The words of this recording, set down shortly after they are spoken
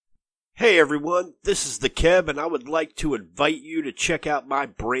Hey everyone, this is the Keb, and I would like to invite you to check out my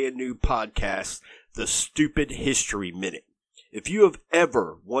brand new podcast, The Stupid History Minute. If you have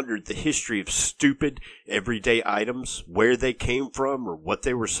ever wondered the history of stupid, everyday items, where they came from, or what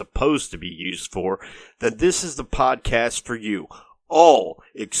they were supposed to be used for, then this is the podcast for you, all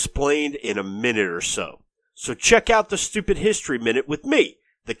explained in a minute or so. So check out The Stupid History Minute with me,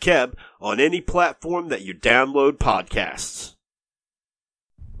 the Keb, on any platform that you download podcasts.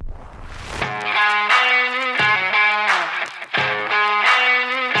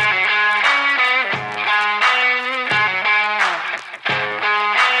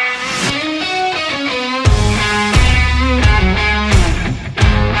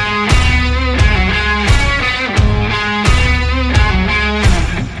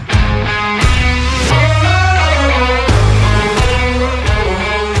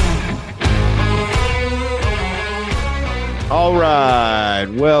 All right,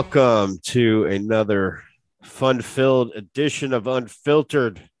 welcome to another fun-filled edition of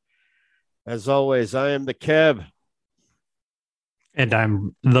Unfiltered. As always, I am the Keb. And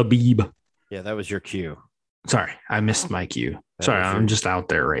I'm the Beeb. Yeah, that was your cue. Sorry, I missed my cue. Sorry, I'm just out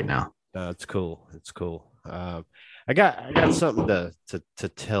there right now. It's cool. It's cool. I got something to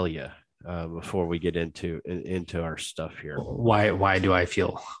tell you before we get into our stuff here. Why do I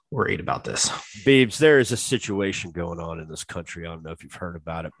feel worried about this? Beebs, there is a situation going on in this country. I don't know if you've heard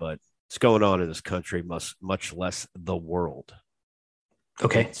about it, but it's going on in this country, much less the world.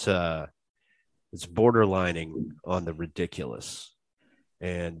 Okay. It's borderlining on the ridiculous.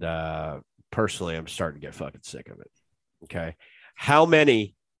 And personally, I'm starting to get fucking sick of it. Okay. How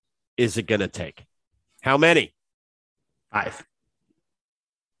many is it going to take? How many? 5.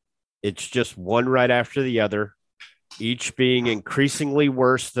 It's just one right after the other, each being increasingly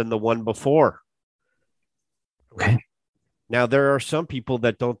worse than the one before. Okay. Now, there are some people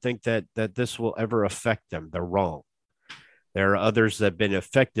that don't think that this will ever affect them. They're wrong. There are others that have been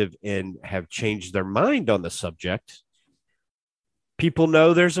effective and have changed their mind on the subject. People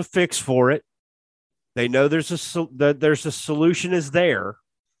know there's a fix for it. They know there's a solution is there.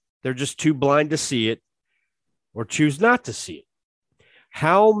 They're just too blind to see it or choose not to see it.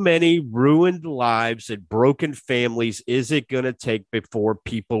 How many ruined lives and broken families is it going to take before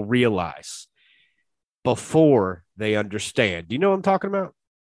people realize, before they understand? Do you know what I'm talking about?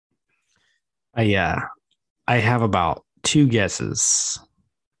 I have about 2 guesses.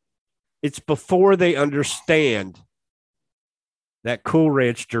 It's before they understand that Cool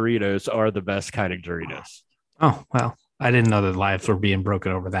Ranch Doritos are the best kind of Doritos. Oh, well, I didn't know that lives were being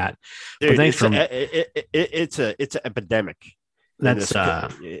broken over that. Dude, but thanks it's an epidemic. That's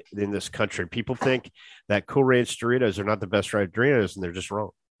in this country. People think that Cool Ranch Doritos are not the best fried Doritos, and they're just wrong.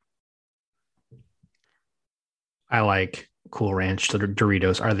 I like Cool Ranch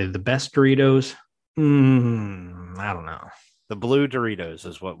Doritos. Are they the best Doritos? I don't know. The blue Doritos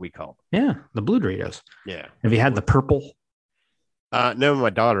is what we call them. Yeah, the blue Doritos. Yeah. Have you had the purple? No,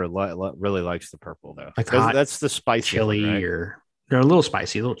 my daughter really likes the purple though. Like that's the spicy chili, one, right? Or they're a little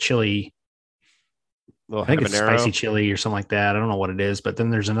spicy, a little chili. I think it's spicy chili or something like that. I don't know what it is, but then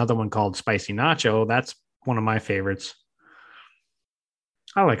there's another one called spicy nacho. That's one of my favorites.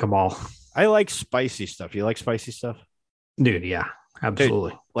 I like them all. I like spicy stuff. You like spicy stuff? Dude, yeah, absolutely.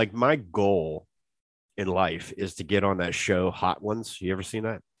 Dude, like my goal in life is to get on that show, Hot Ones. You ever seen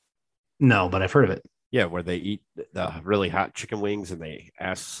that? No, but I've heard of it. Yeah, where they eat the really hot chicken wings and they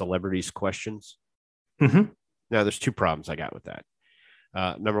ask celebrities questions. Mm-hmm. Now, there's 2 problems I got with that.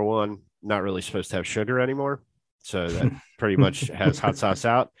 Number one, not really supposed to have sugar anymore. So that pretty much has hot sauce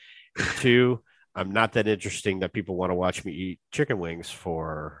out. And 2, I'm not that interesting that people want to watch me eat chicken wings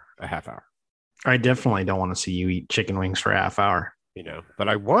for a half hour. I definitely don't want to see you eat chicken wings for a half hour. You know, but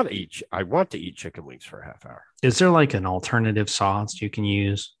I want to eat chicken wings for a half hour. Is there like an alternative sauce you can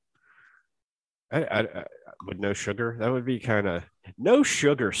use? I with no sugar, that would be kind of no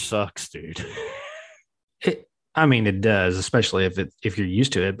sugar sucks, dude. It does, especially if you're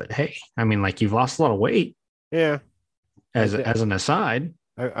used to it. But hey, I mean, like you've lost a lot of weight. Yeah. As an aside,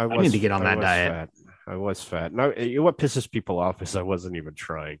 I need to get on that diet. Fat. I was fat. No, what pisses people off is I wasn't even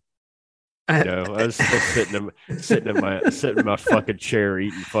trying. You know, I was still sitting in my fucking chair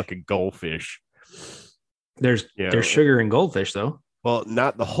eating fucking goldfish. There's sugar in goldfish though. Well,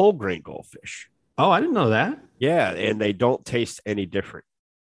 not the whole grain goldfish. Oh, I didn't know that. Yeah, and they don't taste any different.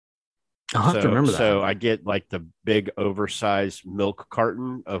 I'll have to remember that. So I get like the big oversized milk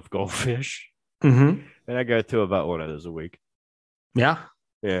carton of goldfish, and I go through about one of those a week. Yeah,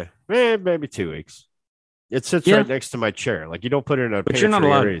 maybe 2 weeks. It sits right next to my chair. Like you don't put it in a pantry you're not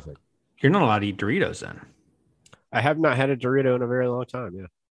allowed, or anything. You're not allowed to eat Doritos then. I have not had a Dorito in a very long time. Yeah.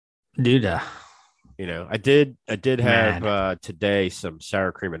 Dude, I did have today some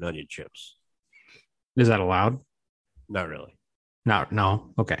sour cream and onion chips. Is that allowed? Not really.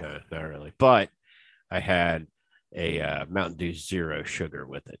 No. Okay. No, not really. But I had a Mountain Dew Zero sugar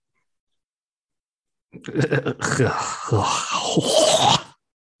with it. It's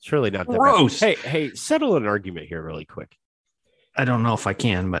really not that gross. Bad. Hey, settle an argument here really quick. I don't know if I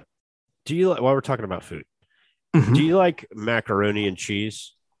can, but do you while we're talking about food, do you like macaroni and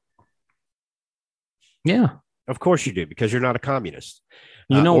cheese? Yeah. Of course you do, because you're not a communist.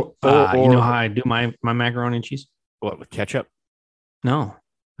 You know how I do my macaroni and cheese? What, with ketchup? No.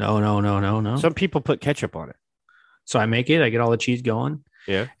 Some people put ketchup on it. So I make it, I get all the cheese going.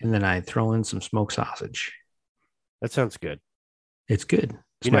 Yeah. And then I throw in some smoked sausage. That sounds good. It's good.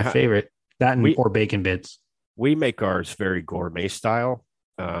 It's my favorite. That or bacon bits. We make ours very gourmet style.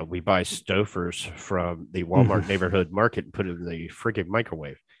 We buy Stouffer's from the Walmart neighborhood market and put it in the friggin'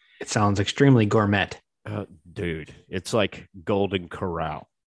 microwave. It sounds extremely gourmet. Dude, it's like Golden Corral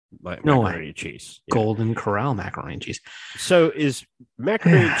macaroni and cheese. Yeah. Golden Corral macaroni and cheese. So is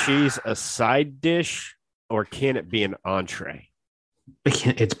macaroni and cheese a side dish, or can it be an entree?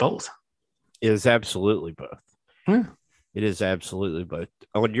 It's both. It is absolutely both. Yeah. It is absolutely both.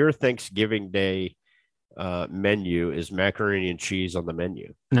 On your Thanksgiving Day menu, is macaroni and cheese on the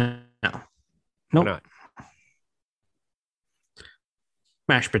menu? No. Why not?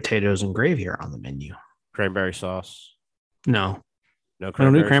 Mashed potatoes and gravy are on the menu. Cranberry sauce? No. No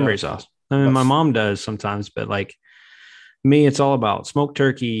cranberry I don't do cranberry sauce. I mean, my mom does sometimes, but like me, it's all about smoked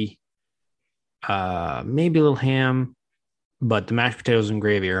turkey, maybe a little ham, but the mashed potatoes and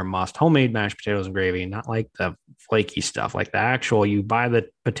gravy are a must. Homemade mashed potatoes and gravy, not like the flaky stuff, like the actual, you buy the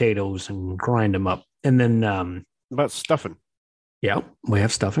potatoes and grind them up. And then about stuffing. Yeah, we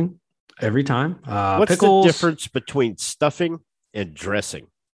have stuffing every time. What's pickles. The difference between stuffing and dressing?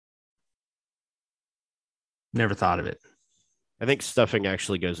 Never thought of it. I think stuffing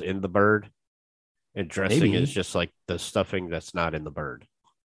actually goes in the bird, and dressing is just like the stuffing that's not in the bird.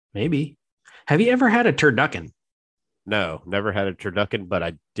 Maybe. Have you ever had a turducken? No, never had a turducken, but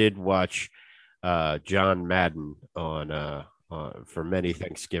I did watch John Madden on for many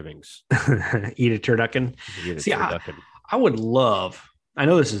Thanksgivings. Eat a turducken. See, turducken. I would love. I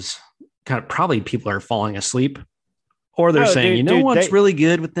know this is kind of probably people are falling asleep, or they're saying, what's really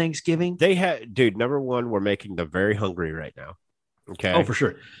good with Thanksgiving? They had, dude. Number one, we're making them very hungry right now. Okay. Oh, for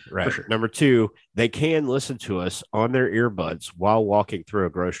sure. Right. For sure. Number two, they can listen to us on their earbuds while walking through a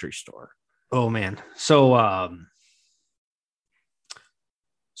grocery store. Oh man. So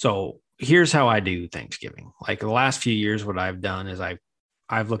here's how I do Thanksgiving. Like the last few years, what I've done is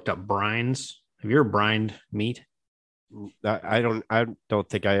I've looked up brines. Have you ever brined meat? I don't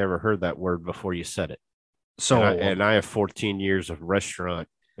think I ever heard that word before you said it. So and I have 14 years of restaurant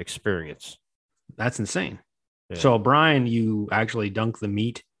experience. That's insane. Yeah. So a brine, you actually dunk the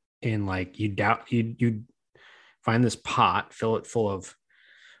meat in, like you find this pot, fill it full of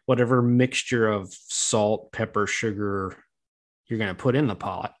whatever mixture of salt, pepper, sugar you're going to put in the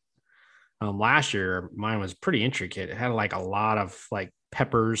pot. Last year, mine was pretty intricate. It had like a lot of like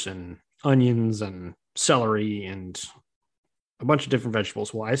peppers and onions and celery and a bunch of different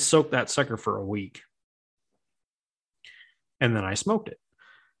vegetables. Well, I soaked that sucker for a week and then I smoked it.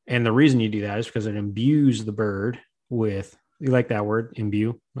 And the reason you do that is because it imbues the bird with, you like that word,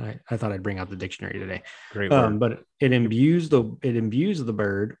 imbue? I thought I'd bring out the dictionary today. Great word. But it imbues the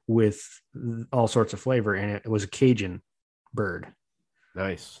bird with all sorts of flavor, and it was a Cajun bird.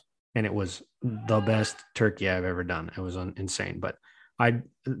 Nice. And it was the best turkey I've ever done. It was insane. But I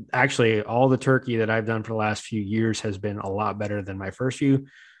actually, all the turkey that I've done for the last few years has been a lot better than my first few.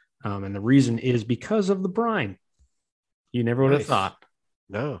 And the reason is because of the brine. You never would have thought.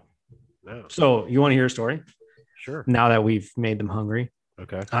 No. So you want to hear a story? Sure. Now that we've made them hungry.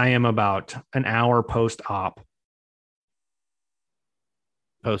 Okay. I am about an hour post-op.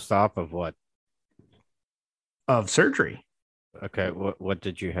 Post-op of what? Of surgery. Okay. What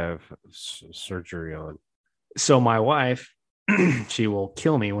did you have surgery on? So my wife, she will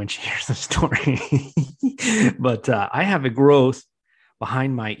kill me when she hears the story. But I have a growth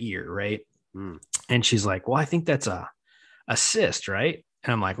behind my ear, right? And she's like, well, I think that's a cyst, right?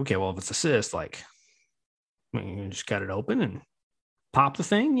 And I'm like, okay, well, if it's a cyst, like, you just cut it open and pop the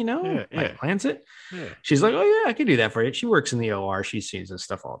thing, plants it. Yeah. She's like, oh yeah, I can do that for you. She works in the OR. She sees this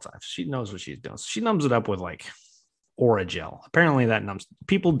stuff all the time. She knows what she's doing. So she numbs it up with like Oragel. Apparently that numbs.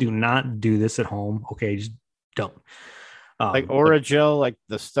 People do not do this at home. Okay, just don't. Like Oragel, like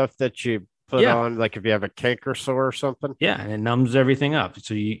the stuff that you put on, like if you have a canker sore or something. Yeah, and it numbs everything up.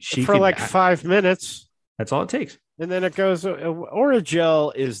 So she for like 5 minutes. That's all it takes. And then it goes,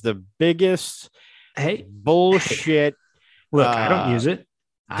 Orajel is the biggest bullshit. Look, I don't use it.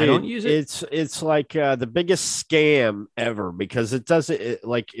 I don't use it. It's like the biggest scam ever, because it doesn't,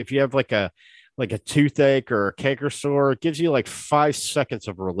 like if you have like a toothache or a canker sore, it gives you like 5 seconds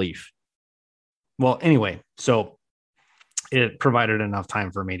of relief. Well, anyway, so it provided enough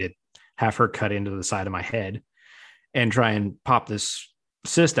time for me to have her cut into the side of my head and try and pop this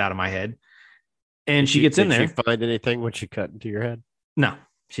cyst out of my head. And she gets in there. Did she find anything when she cut into your head? No,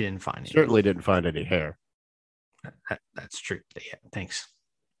 she didn't find anything. Certainly didn't find any hair. That's true. Yeah, thanks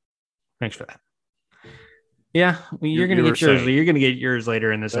for that. Yeah, you're gonna get yours. You're gonna get yours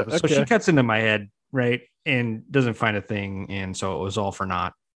later in this episode. Okay. So she cuts into my head, right, and doesn't find a thing, and so it was all for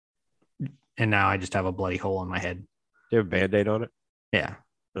naught. And now I just have a bloody hole in my head. Do you have a Band-Aid on it? Yeah.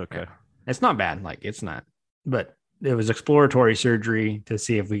 Okay. It's not bad. Like, it's not, but it was exploratory surgery to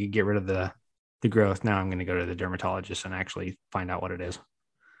see if we could get rid of the growth. Now I'm going to go to the dermatologist and actually find out what it is.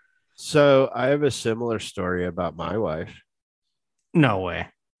 So I have a similar story about my wife. No way.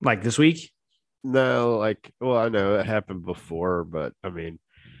 Like this week? No, like, well, I know it happened before, but I mean,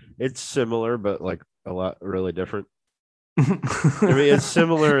 it's similar, but like a lot really different. I mean, it's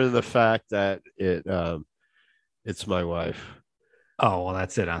similar in the fact that it's my wife. Oh, well,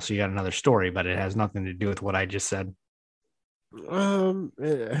 that's it. So you got another story, but it has nothing to do with what I just said.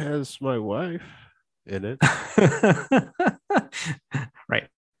 It has my wife in it. Right.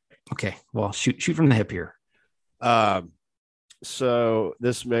 Okay. Well, shoot from the hip here. So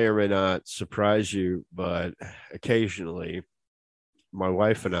this may or may not surprise you, but occasionally my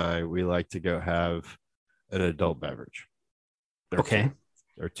wife and we like to go have an adult beverage. Okay.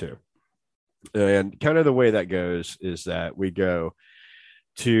 Or two. And kind of the way that goes is that we go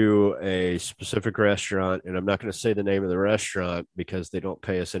to a specific restaurant, and I'm not going to say the name of the restaurant because they don't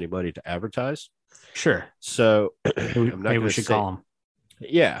pay us any money to advertise. Sure. So maybe we should call them.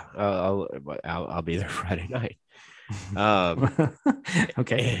 Yeah, I'll be there Friday night.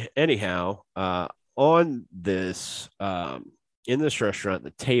 Okay. Anyhow, on this in this restaurant,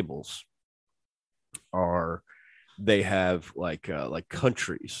 the tables they have like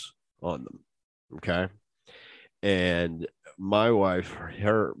countries on them. Okay. And my wife,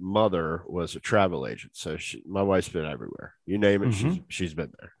 her mother was a travel agent. So my wife's been everywhere. You name it, mm-hmm. she's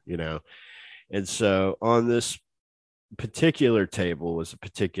been there, you know. And so on this particular table was a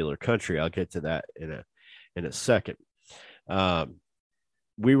particular country. I'll get to that in a second.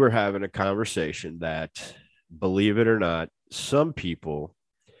 We were having a conversation that, believe it or not, some people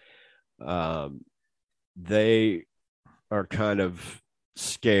they are kind of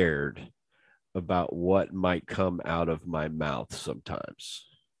scared about what might come out of my mouth sometimes.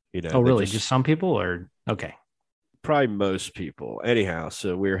 You know. Oh, really? Just some people, or okay? Probably most people. Anyhow,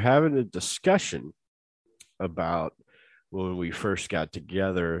 so we were having a discussion about when we first got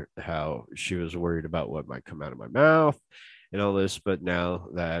together, how she was worried about what might come out of my mouth and all this. But now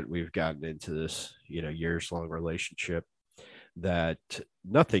that we've gotten into this, you know, years-long relationship, that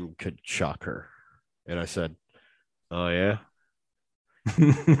nothing could shock her. And I said, "Oh yeah."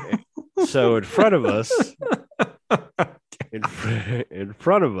 So in front of us, in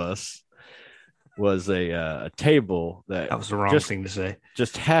front of us was a table that was the wrong thing to say.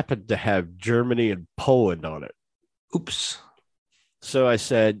 Just happened to have Germany and Poland on it. Oops. So I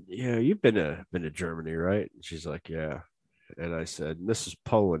said, "Yeah, you've been to Germany, right?" And she's like, "Yeah." And I said, "This is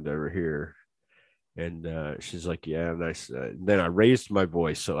Poland over here." And she's like, "Yeah." And I said, then I raised my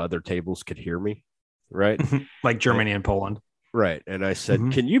voice so other tables could hear me, right? Like Germany and Poland. Right. And I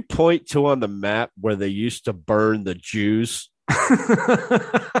said, "Can you point to on the map where they used to burn the Jews?"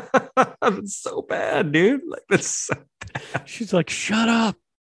 That's so bad, dude. Like, that's so bad. She's like, "Shut up.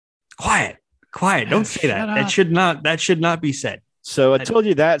 Quiet. Don't say that. Up. That should not be said." So I told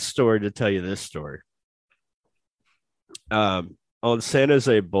you that story to tell you this story. On San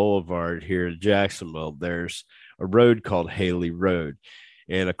Jose Boulevard here in Jacksonville, there's a road called Haley Road.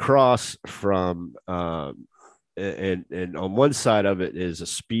 And across from and on one side of it is a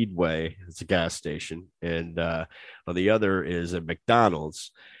Speedway, it's a gas station, and on the other is a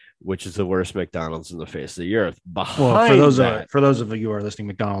McDonald's, which is the worst McDonald's in the face of the earth. Well, for those of you who are listening,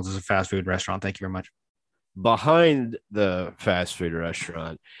 McDonald's is a fast food restaurant. Thank you very much. Behind the fast food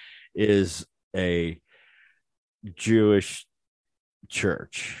restaurant is a Jewish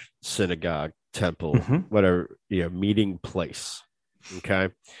church, synagogue, temple, whatever, meeting place. Okay.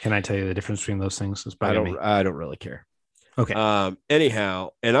 Can I tell you the difference between those things? I don't really care. Okay. Anyhow,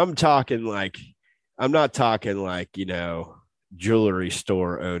 and I'm not talking like, jewelry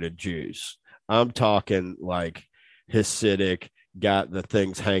store owning Jews. I'm talking like Hasidic, got the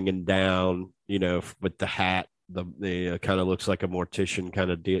things hanging down, with the hat The kind of looks like a mortician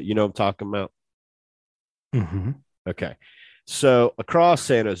kind of deal. You know what I'm talking about? Mm-hmm. Okay. So across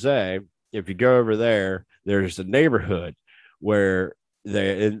San Jose, if you go over there, there's a neighborhood where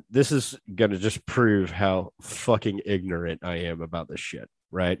and this is going to just prove how fucking ignorant I am about this shit.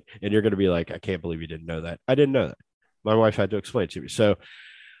 Right. And you're going to be like, I can't believe you didn't know that. I didn't know that. My wife had to explain it to me. So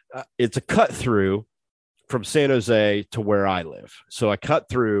it's a cut through from San Jose to where I live. So I cut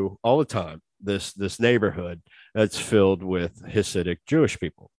through all the time this neighborhood that's filled with Hasidic Jewish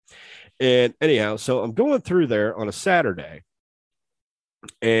people. And anyhow, so I'm going through there on a Saturday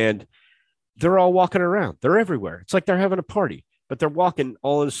and they're all walking around. They're everywhere. It's like they're having a party, but they're walking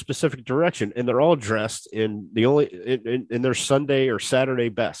all in a specific direction and they're all dressed in in their Sunday or Saturday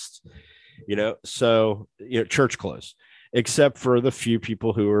best, so, church clothes, except for the few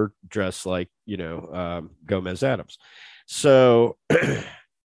people who are dressed like, Gomez Adams. So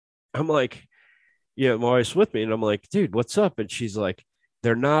I'm like, my wife's with me and I'm like, dude, what's up? And she's like,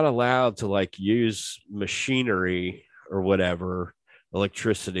 they're not allowed to like use machinery or whatever,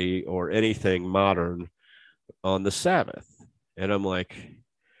 electricity or anything modern on the Sabbath. And I'm like,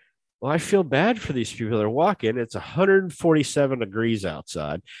 well, I feel bad for these people. They're walking. It's 147 degrees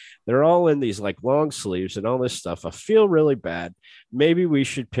outside. They're all in these like long sleeves and all this stuff. I feel really bad. Maybe we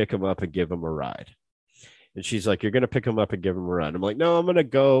should pick them up and give them a ride. And she's like, you're going to pick them up and give them a ride. I'm like, no, I'm going to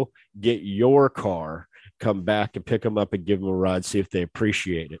go get your car, come back and pick them up and give them a ride, see if they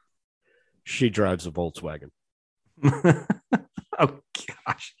appreciate it. She drives a Volkswagen. Oh,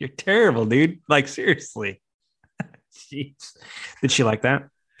 gosh, you're terrible, dude. Like, seriously. Jeez. Did she like that?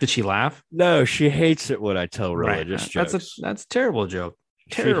 Did she laugh? No, she hates it when I tell religious jokes. That's a terrible joke.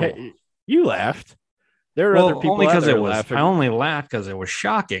 Terrible. You laughed. There are other people only because it was laughing. I only laughed because it was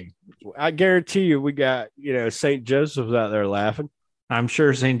shocking. I guarantee you, we got St. Joseph's out there laughing. I'm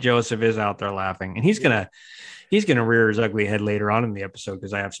sure St. Joseph is out there laughing, and he's gonna rear his ugly head later on in the episode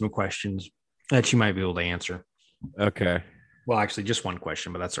because I have some questions that you might be able to answer. Okay. Well, actually, just one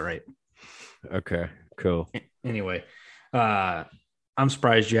question, but that's all right. Okay. Cool. Anyway, I'm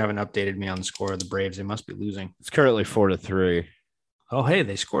surprised you haven't updated me on the score of the Braves. They must be losing. It's currently 4-3. Oh, hey,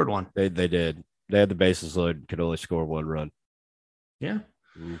 they scored one. They did. They had the bases loaded, could only score one run. Yeah.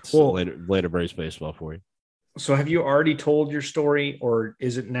 It's Atlanta Braves baseball for you. So have you already told your story, or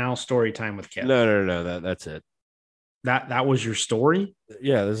is it now story time with Kev? No. That's it. That was your story?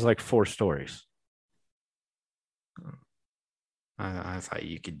 Yeah, there's like 4 stories. I thought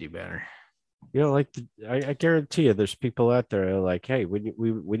you could do better. I guarantee you, there's people out there like, hey, we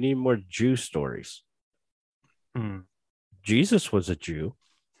need more Jew stories. Jesus was a Jew.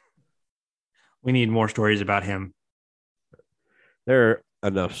 We need more stories about him. There are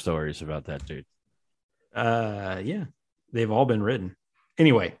enough stories about that dude. Yeah, they've all been written.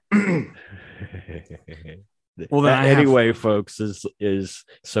 Anyway. Well, then folks, is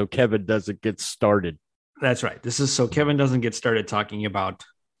so Kevin doesn't get started. That's right. This is so Kevin doesn't get started talking about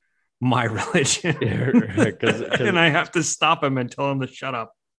my religion. And I have to stop him and tell him to shut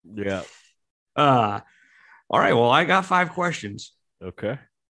up. Yeah. All right. Well, I got 5 questions. Okay.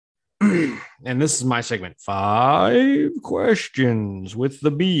 And this is my segment. 5 questions with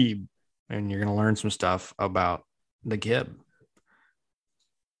the Beeb. And you're going to learn some stuff about the Keb.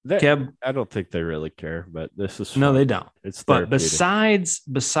 Keb, I don't think they really care, but this is fun. No, they don't. It's but besides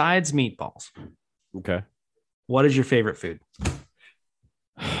meatballs. Okay. What is your favorite food?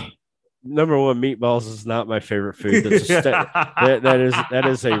 Number 1, meatballs is not my favorite food. That's that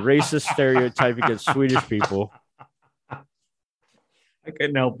is a racist stereotype against Swedish people. I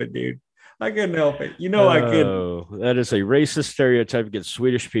couldn't help it, dude. I couldn't help it. I couldn't. That is a racist stereotype against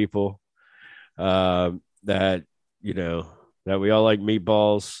Swedish people. That we all like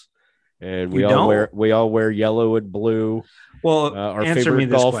meatballs, and we all wear yellow and blue. Well, our favorite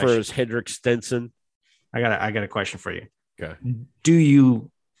golfer is Henrik Stenson. I got a question for you. Okay. Do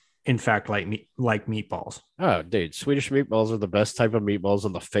you, in fact, like meatballs? Oh, dude, Swedish meatballs are the best type of meatballs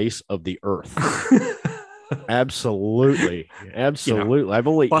on the face of the earth. Absolutely. I've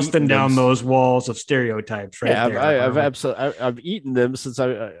only busting down those walls of stereotypes, right? Yeah, I've eaten them since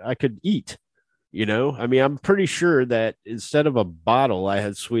I could eat. I'm pretty sure that instead of a bottle, I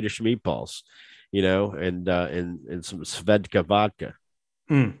had Swedish meatballs, and some Svedka vodka.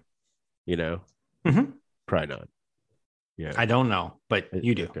 Mm-hmm. Probably not. Yeah, I don't know, but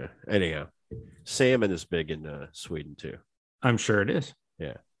you do. Okay. Anyhow, salmon is big in Sweden too. I'm sure it is.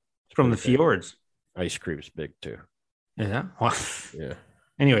 Yeah, from the fjords. Ice cream's big too. Yeah. Well, yeah.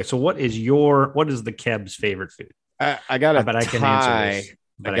 Anyway, so what is the Keb's favorite food? I got a tie. I can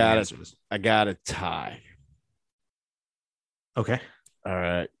answer this. I got a tie. Okay. All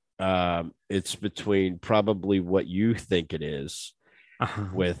right. It's between probably what you think it is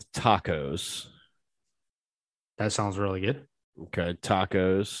with tacos. That sounds really good. Okay,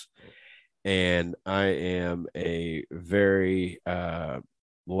 tacos. And I am a very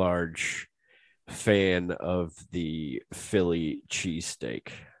large fan of the Philly cheesesteak.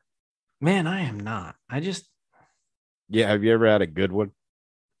 Man, I am not. Yeah, have you ever had a good one?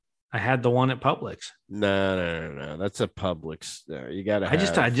 I had the one at Publix. No. That's a Publix. No, you gotta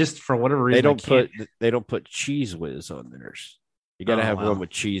have. I just for whatever reason they don't put cheese whiz on theirs. You gotta have one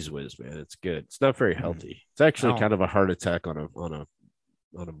with cheese whiz, man. It's good. It's not very healthy. It's actually kind of a heart attack on a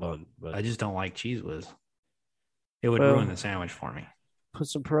bun. But I just don't like cheese whiz. It would ruin the sandwich for me. Put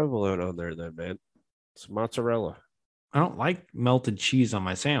some provolone on there, then, man. Some mozzarella. I don't like melted cheese on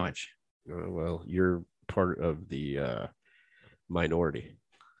my sandwich. Well, you're part of the minority.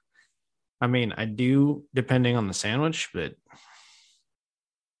 I mean, I do depending on the sandwich, but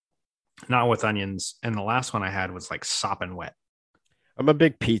not with onions. And the last one I had was like sopping wet. I'm a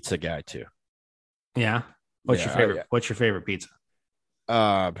big pizza guy too. Yeah. What's your favorite? What's your favorite pizza?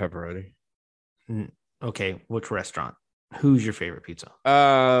 Pepperoni. Okay. Which restaurant? Who's your favorite pizza?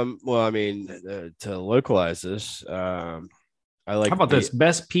 Well, I mean, to localize this, I like. How about this?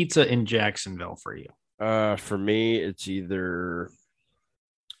 Best pizza in Jacksonville for you? For me,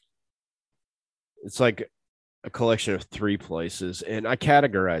 it's like a collection of 3 places, and I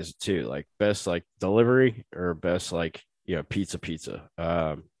categorize it too, like best like delivery or best like pizza.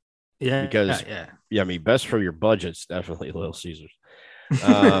 I mean, best for your budget's definitely Little Caesars.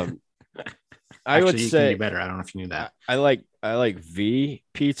 I would say can do better. I don't know if you knew that. I like V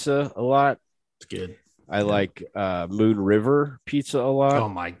Pizza a lot. It's good. I like Moon River Pizza a lot. Oh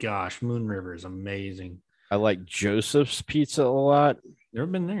my gosh, Moon River is amazing. I like Joseph's Pizza a lot. Never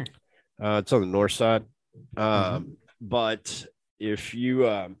been there. It's on the north side. But if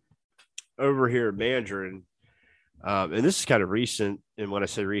you over here at Mandarin, and this is kind of recent, and when I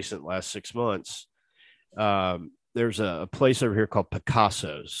say recent, last 6 months, there's a place over here called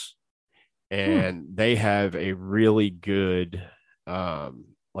Picasso's, and they have a really good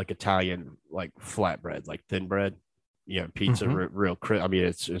like Italian like flatbread, like thin bread. Pizza, real crisp. I mean,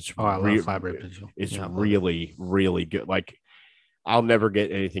 it's I love flatbread pizza. It's really, really good. Like, I'll never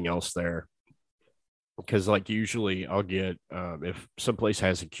get anything else there because, like, usually I'll get if someplace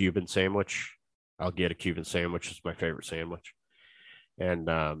has a Cuban sandwich, I'll get a Cuban sandwich. It's my favorite sandwich. And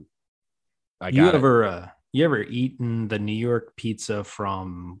you ever eaten the New York pizza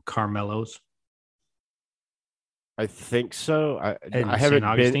from Carmelo's? I think so. I haven't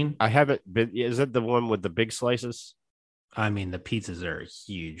been. I haven't been. Is that the one with the big slices? I mean, the pizzas are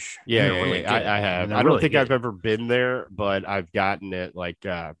huge. Yeah, really I have. I don't think I've ever been there, but I've gotten it like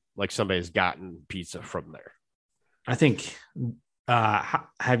somebody's gotten pizza from there. I think.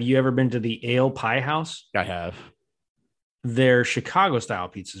 Have you ever been to the Ale Pie House? I have. Their Chicago style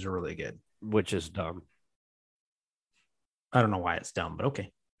pizzas are really good. Which is dumb. I don't know why it's dumb, but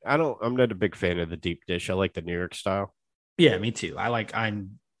okay. I'm not a big fan of the deep dish. I like the New York style. Yeah, me too. I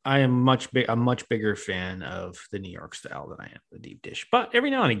am a much bigger fan of the New York style than I am the deep dish. But every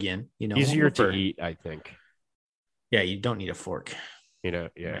now and again, easier to eat, I think. Yeah, you don't need a fork. Yeah.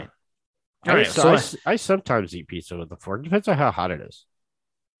 Right. All right, so I sometimes eat pizza with a fork. Depends on how hot it is.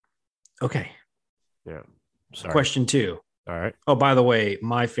 Okay. Yeah. Sorry. Question 2. All right. Oh, by the way,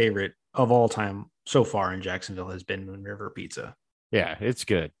 my favorite of all time so far in Jacksonville has been Moon River Pizza. Yeah, it's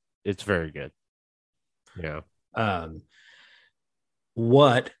good. It's very good. Yeah.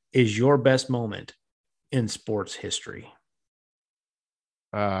 What is your best moment in sports history?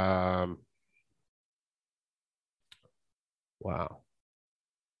 Wow.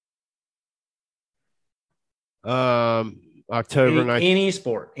 October any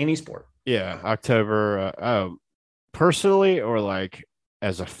sport. Yeah, October. Personally or like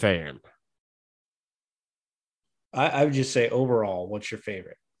as a fan? I would just say overall, what's your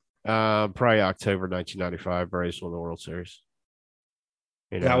favorite? Probably October 1995. Braves won the World Series.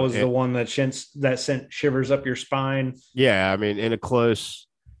 That was the one that sent shivers up your spine. Yeah, I mean, in a close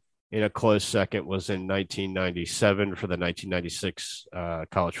second was in 1997 for the 1996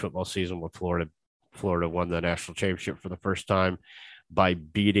 college football season, when Florida won the national championship for the first time by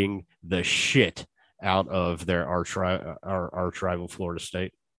beating the shit out of their arch rival Florida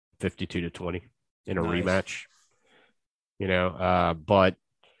State, 52-20 in a rematch. But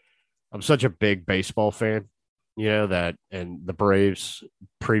I'm such a big baseball fan, that, and the Braves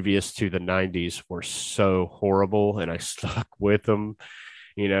previous to the 90s were so horrible, and I stuck with them.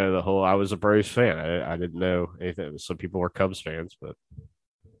 I was a Braves fan. I didn't know anything. Some people were Cubs fans, but.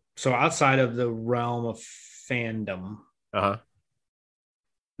 So outside of the realm of fandom,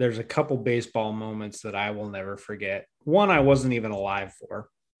 there's a couple baseball moments that I will never forget. One I wasn't even alive for.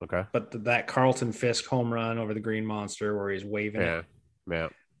 Okay. But that Carlton Fisk home run over the Green Monster where he's waving it. Yeah.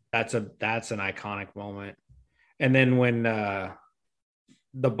 That's an iconic moment. And then when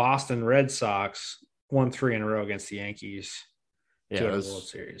the Boston Red Sox won 3 in a row against the Yankees to the World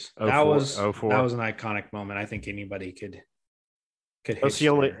Series. That was an iconic moment. I think anybody could that's the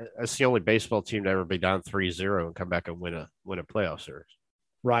only baseball team to ever be down 3-0 and come back and win a playoff series.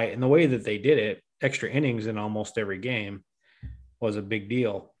 Right. And the way that they did it, extra innings in almost every game, was a big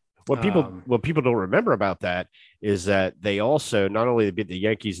deal. What people don't remember about that is that they also not only beat the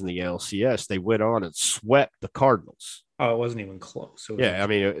Yankees in the LCS, they went on and swept the Cardinals. Oh, it wasn't even close.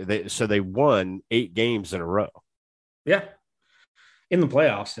 They won 8 games in a row. Yeah, in the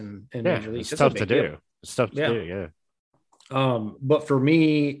playoffs and Major League. It's tough to do. It's tough to do. Yeah. But for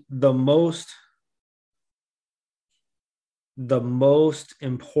me, the most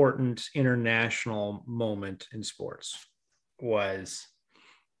important international moment in sports was,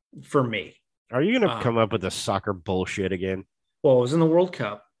 for me. Are you going to come up with the soccer bullshit again? Well, it was in the World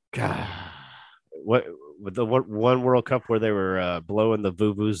Cup. God, what with the one World Cup where they were blowing the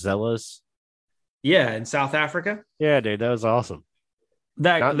vuvuzelas? Yeah, in South Africa. Yeah, dude, that was awesome.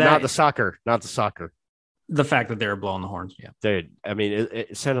 Not the soccer. The fact that they were blowing the horns. Yeah, dude. I mean,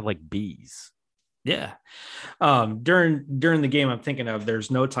 it sounded like bees. Yeah. During the game, I'm thinking of, there's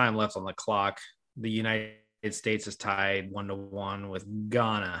no time left on the clock. The United States is tied 1-1 with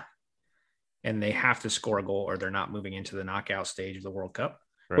Ghana, and they have to score a goal or they're not moving into the knockout stage of the World Cup,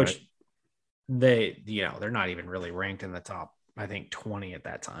 right. Which they're not even really ranked in the top, I think 20 at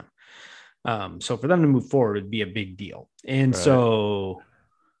that time. So for them to move forward would be a big deal. And so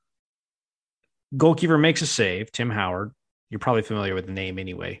goalkeeper makes a save, Tim Howard. You're probably familiar with the name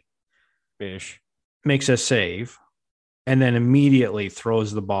anyway. Ish. Makes a save and then immediately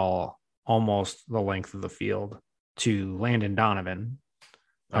throws the ball almost the length of the field to Landon Donovan.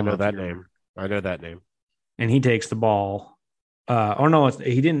 I know that name. And he takes the ball.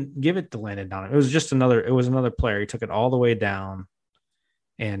 He didn't give it to Landon Donovan. It was another player. He took it all the way down,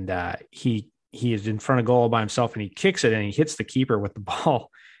 and he is in front of goal by himself, and he kicks it and he hits the keeper with the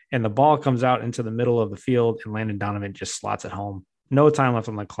ball, and the ball comes out into the middle of the field, and Landon Donovan just slots it home. No time left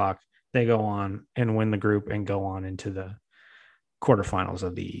on the clock. They go on and win the group and go on into the quarterfinals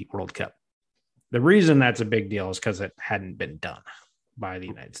of the World Cup. The reason that's a big deal is because it hadn't been done by the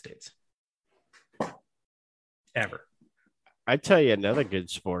United States. Ever. I tell you another good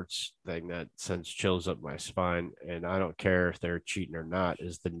sports thing that sends chills up my spine, and I don't care if they're cheating or not,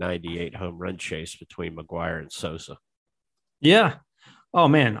 is the 98 home run chase between McGwire and Sosa. Yeah. Oh,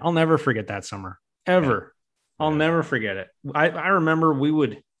 man. I'll never forget that summer. Ever. Yeah. I'll never forget it. I remember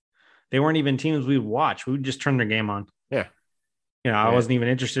they weren't even teams we would watch. We would just turn their game on. Yeah. I wasn't even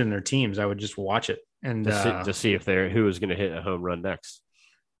interested in their teams. I would just watch it and to see if who was going to hit a home run next.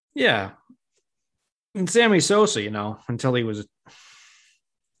 Yeah. And Sammy Sosa, until he was,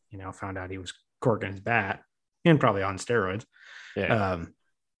 found out he was corking his bat and probably on steroids. Yeah.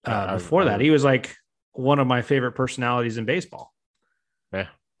 Before that, he was like one of my favorite personalities in baseball. Yeah.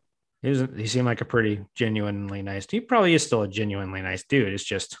 He seemed like a pretty genuinely nice. He probably is still a genuinely nice dude. It's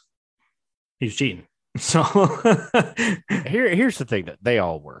just he's cheating. So here's the thing that they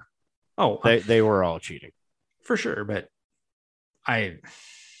all were. Oh, they were all cheating for sure. But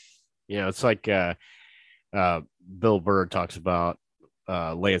it's like Bill Burr talks about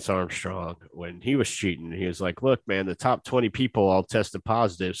Lance Armstrong when he was cheating. He was like, "Look, man, the top 20 people all tested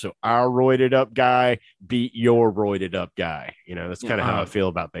positive, so our roided up guy beat your roided up guy." That's kind of how I feel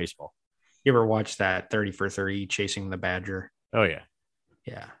about baseball. You ever watch that 30 for 30 chasing the Badger? Oh yeah,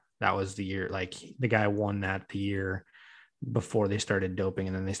 yeah. That was the year, like the guy won that the year before they started doping,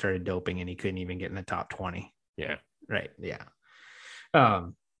 and then they started doping and he couldn't even get in the top 20. Yeah. Right. Yeah.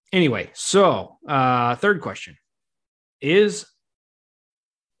 Anyway, so third question. Is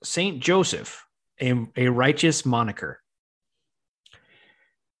Saint Joseph a righteous moniker?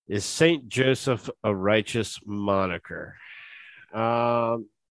 Is Saint Joseph a righteous moniker?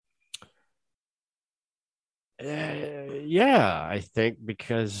 Yeah, I think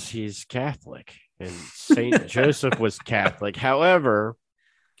because he's Catholic and Saint Joseph was Catholic. However,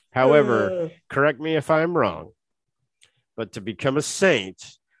 correct me if I'm wrong, but to become a saint,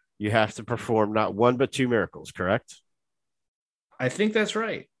 you have to perform not one but 2 miracles, correct? I think that's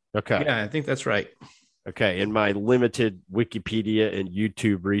right. Okay. Yeah, I think that's right. Okay, in my limited Wikipedia and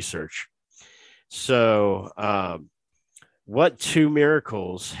YouTube research. So, what 2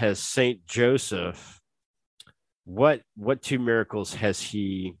 miracles has Saint Joseph? What 2 miracles has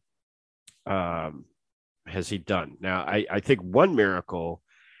he done? Now, I think one miracle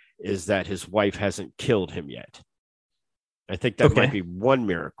is that his wife hasn't killed him yet. I think that might be one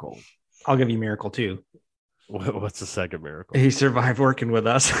miracle. I'll give you miracle too. What's the second miracle? He survived working with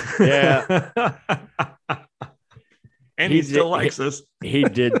us. Yeah. And he still likes us. He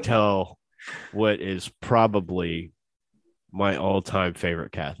did tell what is probably my all-time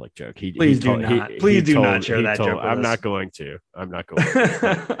favorite Catholic joke. Please do not share that joke. I'm not going to.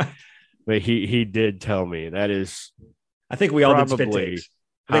 But he did tell me that is. I think we all did spit takes.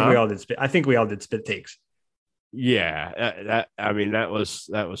 I think we all did spit takes. Yeah, that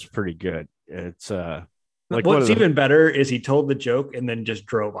was pretty good. It's like what's even better is he told the joke and then just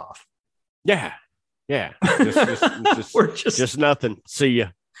drove off. Yeah. Just nothing. See ya.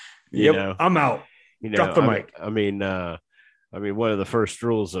 You know? I'm out. Drop the mic. I mean, one of the first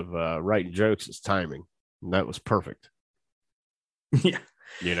rules of writing jokes is timing. And that was perfect. Yeah.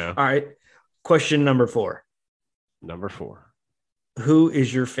 All right. Question number 4. Who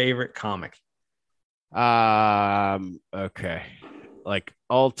is your favorite comic? Okay. Like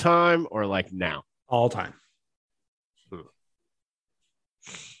all time or like now? All time.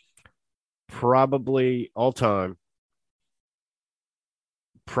 Probably all time.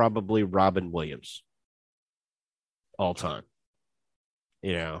 Probably Robin Williams. All time.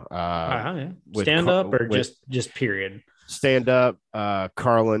 Stand up or just period? Stand up.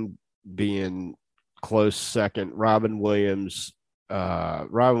 Carlin being close second. Robin Williams is a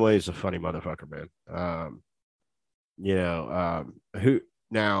funny motherfucker, man. Who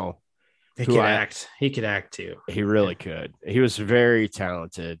now? He could act. He could act too. He really could. He was very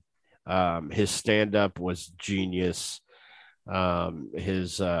talented. His stand up was genius.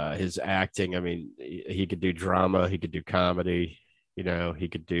 His acting. I mean, he could do drama. He could do comedy. He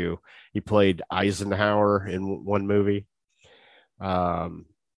played Eisenhower in one movie. I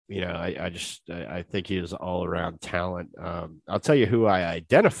think he is all around talent. I'll tell you who I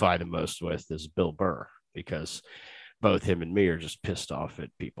identify the most with is Bill Burr, because both him and me are just pissed off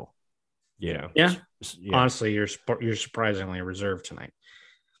at people. Yeah. Honestly, you're surprisingly reserved tonight.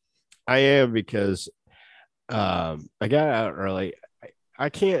 I am, because I got out early. I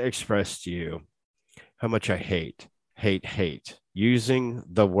can't express to you how much I hate using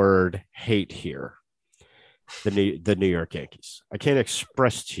the word hate here. The New York Yankees. I can't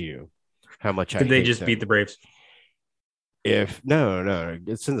express to you how much I hate them. Did they just beat the Braves? No,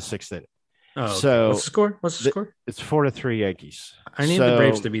 it's in the 6th inning. Oh, so what's the score? It's 4-3 Yankees. I need the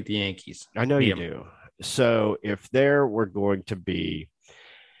Braves to beat the Yankees. I know you do. So if there were going to be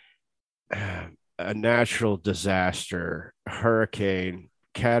a natural disaster, hurricane,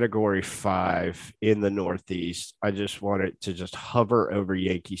 Category 5 in the Northeast, I just want it to just hover over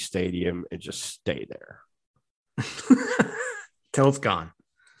Yankee Stadium and just stay there. Till it's gone.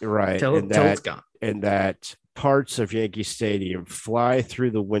 Right. Till it's gone. And that parts of Yankee Stadium fly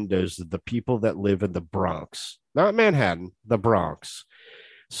through the windows of the people that live in the Bronx, not Manhattan, the Bronx,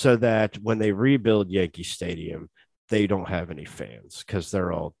 so that when they rebuild Yankee Stadium, they don't have any fans because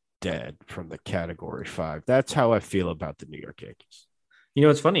they're all dead from the Category 5. That's how I feel about the New York Yankees.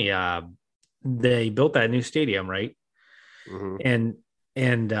 It's funny. They built that new stadium, right? Mm-hmm.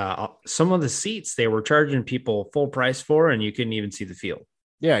 And some of the seats they were charging people full price for, and you couldn't even see the field.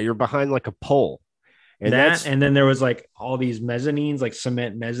 Yeah, you're behind like a pole. And then there was like all these mezzanines, like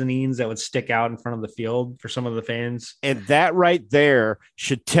cement mezzanines that would stick out in front of the field for some of the fans. And that right there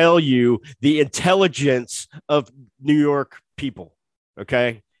should tell you the intelligence of New York people.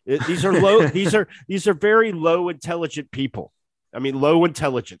 Okay. These are low. these are very low intelligent people. I mean, low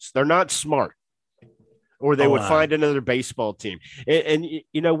intelligence. They're not smart, or they would find another baseball team. And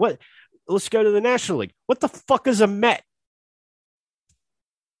you know what? Let's go to the National League. What the fuck is a Met?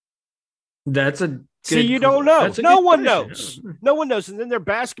 That's a see. You don't know. No one knows. No one knows. And then their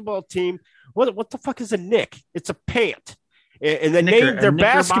basketball team. What the fuck is a Knick? It's a pant. And they named their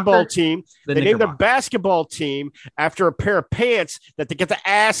basketball team. They named their basketball team after a pair of pants that they get the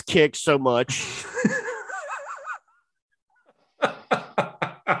ass kicked so much.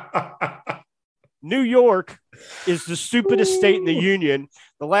 New York is the stupidest state in the union.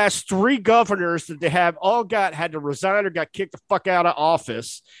 The last 3 governors that they have all had to resign or got kicked the fuck out of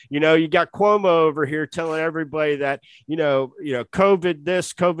office. You got Cuomo over here telling everybody that, COVID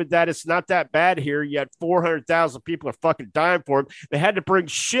this, COVID that, it's not that bad here. Yet 400,000 people are fucking dying for it. They had to bring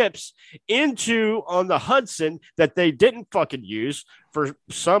ships on the Hudson that they didn't fucking use for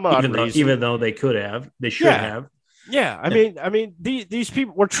some odd reason. Even though they could have, they should have. Yeah, I mean, these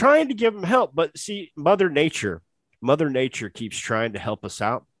people, we're trying to give them help, but see, Mother Nature keeps trying to help us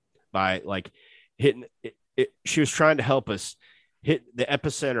out by like hitting it. She was trying to help us hit the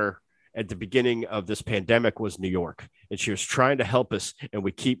epicenter at the beginning of this pandemic was New York, and she was trying to help us, and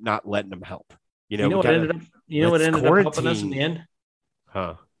we keep not letting them help. You know what ended up helping us in the end?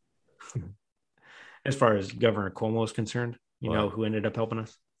 Huh? As far as Governor Cuomo is concerned, you know who ended up helping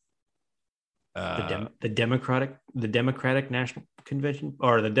us? The Democratic National Convention,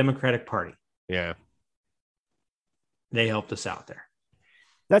 or the Democratic Party. Yeah, they helped us out there.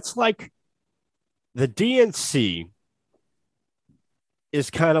 That's like the DNC is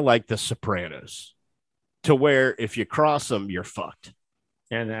kind of like the Sopranos, to where if you cross them, you're fucked.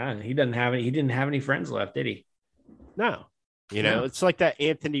 And he didn't have any friends left, did he? No. It's like that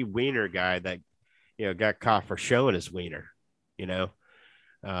Anthony Weiner guy that, got caught for showing his wiener.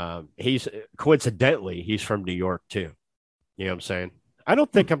 He's from New York too. You know what I'm saying? I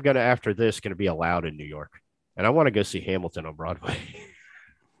don't think I'm after this going to be allowed in New York, and I want to go see Hamilton on Broadway.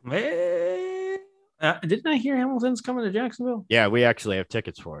 Didn't I hear Hamilton's coming to Jacksonville? Yeah, we actually have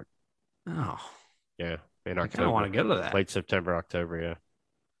tickets for it. Oh, yeah, in October. I kind of want to go to that. Late September, October. Yeah.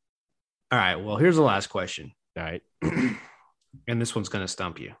 All right. Well, here's the last question. All right. And this one's going to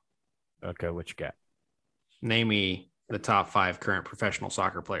stump you. Okay, what you got? Name me the top 5 current professional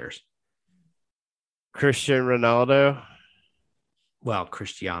soccer players. Cristiano Ronaldo. Well,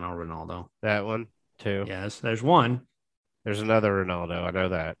 Cristiano Ronaldo. That one, too. Yes, there's one. There's another Ronaldo. I know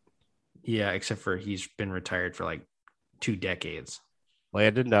that. Yeah, except for he's been retired for like 2 decades.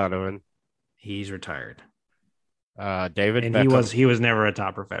 Landon Donovan. He's retired. David and Beckham. He was never a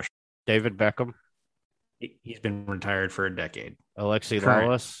top professional. David Beckham. He's been retired for a decade. Alexi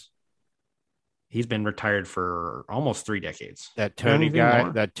Lalas. He's been retired for almost 3 decades. That Tony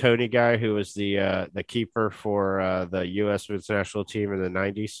guy who was the keeper for the U.S. men's national team in the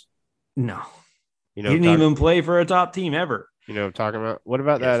 90s. No, he didn't even play for a top team ever. You know what I'm talking about? What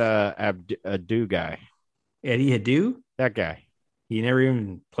about that Adu guy? Eddie Adu? That guy. He never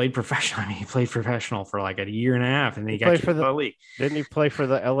even played professional. I mean, he played professional for like a year and a half, and then he got kicked out of the league. Didn't he play for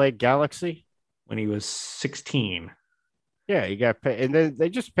the LA Galaxy? When he was 16. Yeah, he got paid. And then they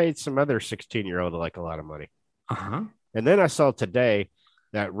just paid some other 16-year-old like a lot of money. Uh-huh. And then I saw today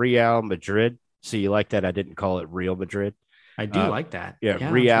that Real Madrid. See, you like that? I didn't call it Real Madrid. I do like that.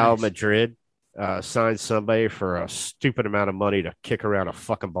 Yeah, Real Madrid signed somebody for a stupid amount of money to kick around a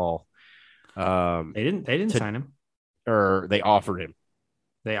fucking ball. They didn't sign him. Or they offered him.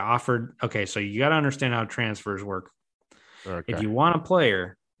 Okay, so you got to understand how transfers work. Okay. If you want a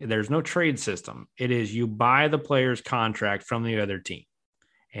player, there's no trade system. It is you buy the player's contract from the other team,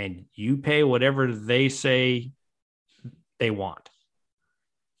 and you pay whatever they say they want.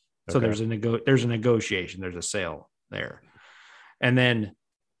 So there's a negotiation. There's a sale there. And then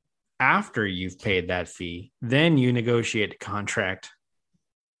after you've paid that fee, then you negotiate a contract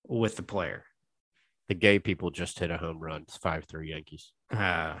with the player. The gay people just hit a home run. It's 5-3 Yankees.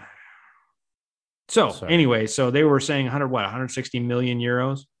 Anyway, so they were saying 160 million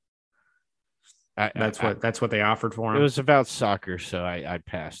euros. That's what they offered for him. It was about soccer, so I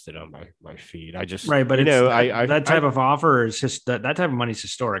passed it on my feed. I just right, but that type of offer is just that type of money is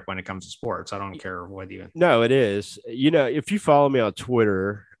historic when it comes to sports. I don't care whether you. No, it is. If you follow me on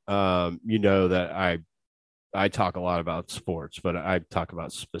Twitter, you know that I talk a lot about sports, but I talk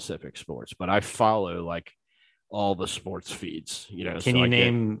about specific sports. But I follow like all the sports feeds. Can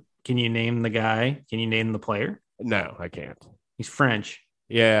you name the guy? Can you name the player? No, I can't. He's French.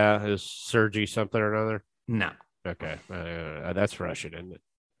 Yeah, is Sergey something or another? No. Okay, that's Russian, isn't it?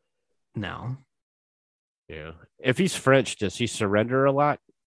 No. Yeah. If he's French, does he surrender a lot?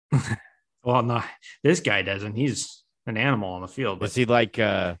 Well, no, this guy doesn't. He's an animal on the field. Is he like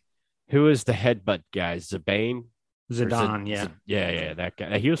who is the headbutt guy? Zidane? Zidane, yeah, that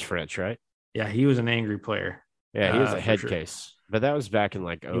guy. He was French, right? Yeah, he was an angry player. Yeah, he was a head case. But that was back in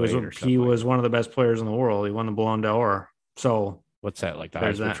like 08 or something. He was one of the best players in the world. He won the Ballon d'Or. So what's that, like the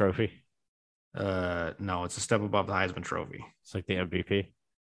Heisman Trophy? No, it's a step above the Heisman Trophy. It's like the MVP.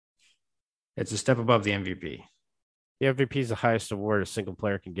 It's a step above the MVP. The MVP is the highest award a single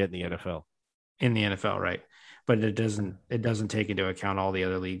player can get in the NFL. In the NFL, right? But it doesn't take into account all the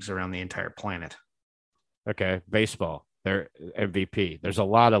other leagues around the entire planet. Okay, baseball, they're MVP. There's a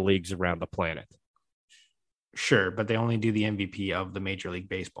lot of leagues around the planet. Sure, but they only do the MVP of the Major League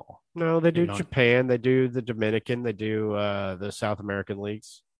Baseball. No, they do Japan. They do the Dominican. They do the South American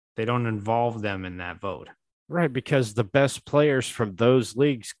leagues. They don't involve them in that vote. Right, because the best players from those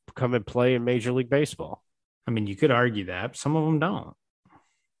leagues come and play in Major League Baseball. I mean, you could argue that. Some of them don't.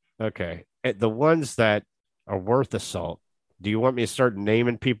 Okay. The ones that are worth a salt, do you want me to start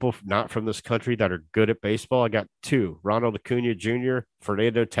naming people not from this country that are good at baseball? I got 2. Ronald Acuna Jr.,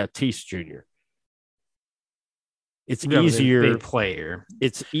 Fernando Tatis Jr. It's easier. They play here.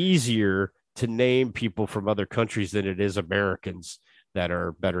 It's easier to name people from other countries than it is Americans that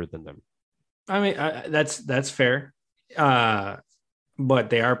are better than them. I mean, that's fair. But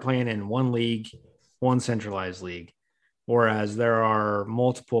they are playing in one league, one centralized league, whereas there are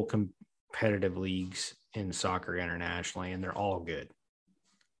multiple competitive leagues in soccer internationally, and they're all good.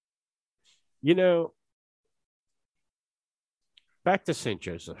 You know, back to St.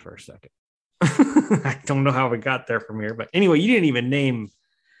 Joseph for a second. I don't know how we got there from here, but anyway, you didn't even name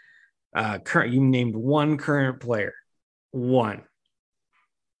current. You named one current player, one.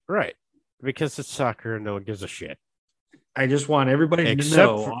 Right, because it's soccer and no one gives a shit. I just want everybody to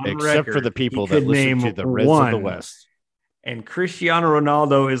know, except for the people that listen to the Reds of the West. And Cristiano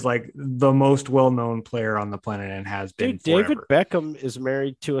Ronaldo is like the most well-known player on the planet and has been. Dude, David Beckham is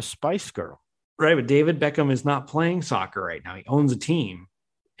married to a Spice Girl. Right, but David Beckham is not playing soccer right now. He owns a team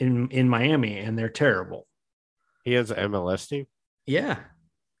in Miami, and they're terrible. He has an MLS team? Yeah.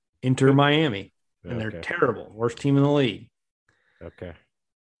 Inter Miami. And they're terrible. Worst team in the league. Okay.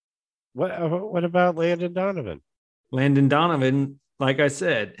 What about Landon Donovan? Landon Donovan, like I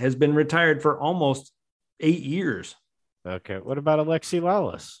said, has been retired for almost 8 years. Okay. What about Alexi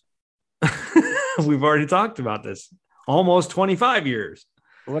Lalas? We've already talked about this. Almost 25 years.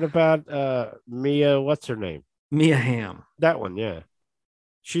 What about Mia? What's her name? Mia Hamm. That one, yeah.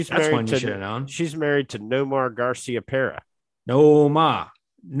 That's one you should have known. She's married to Nomar Garcia Pera. Nomar.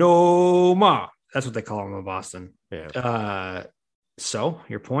 That's what they call him in Boston. Yeah. So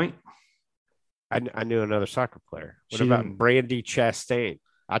your point? I knew another soccer player. What about Brandy Chastain?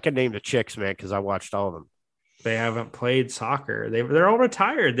 I can name the chicks, man, because I watched all of them. They haven't played soccer. They're all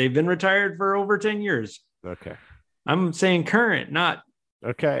retired. They've been retired for over 10 years. Okay. I'm saying current, not.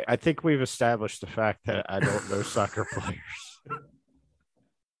 Okay. I think we've established the fact that I don't know soccer players.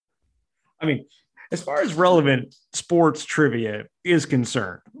 I mean, as far as relevant sports trivia is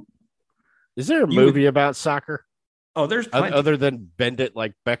concerned. Is there a movie about soccer? Oh, there's plenty. Other than Bend It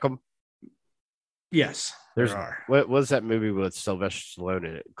Like Beckham? Yes, there are. What was that movie with Sylvester Stallone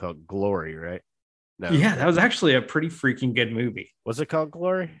in it called Glory, right? No. Yeah, that was actually a pretty freaking good movie. Was it called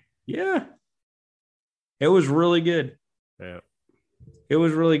Glory? Yeah. It was really good. Yeah. It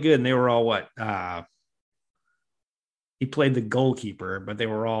was really good. And they were all what? He played the goalkeeper, but they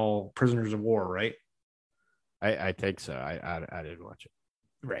were all prisoners of war, right? I think so. I didn't watch it.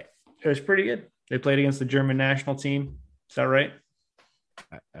 Right. It was pretty good. They played against the German national team. Is that right?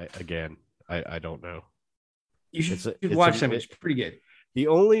 I don't know. You should watch them. It's pretty good. The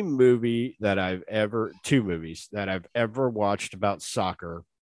only movie that two movies that I've ever watched about soccer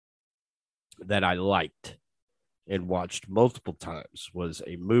that I liked and watched multiple times was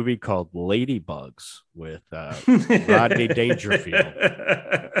a movie called Ladybugs with Rodney Dangerfield.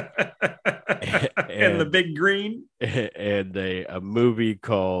 and the Big Green. And a movie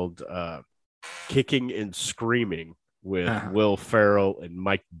called Kicking and Screaming with Will Ferrell and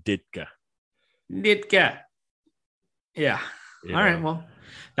Mike Ditka. Yeah. All right. Well,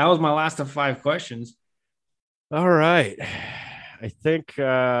 that was my last of 5 questions. All right. I think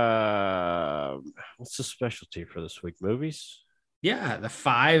what's the specialty for this week? Movies? Yeah,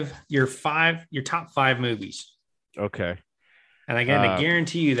 your top 5 movies. Okay. And I got to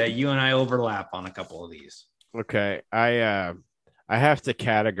guarantee you that you and I overlap on a couple of these. Okay. I have to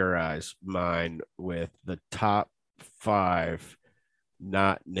categorize mine with the top 5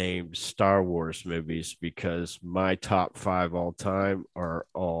 not named Star Wars movies because my top 5 all time are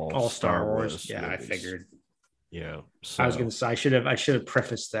all Star Wars. Yeah, movies. I figured. Yeah, so. I was going to say I should have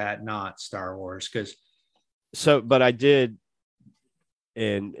prefaced that not Star Wars because. So, but I did,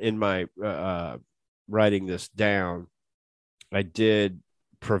 in my writing this down, I did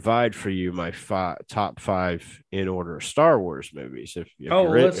provide for you my top 5 in order Star Wars movies. If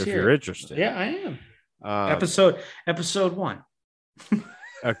you're interested, yeah, I am. Episode 1.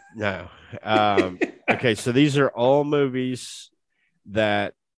 No. Okay, so these are all movies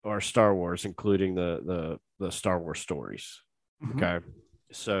that are Star Wars, including the Star Wars stories. Mm-hmm. Okay,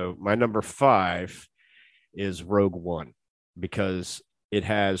 so my number 5 is Rogue One because it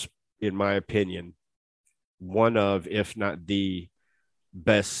has, in my opinion, one of, if not the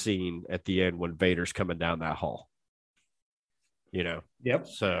best scene at the end when Vader's coming down that hall. Yep.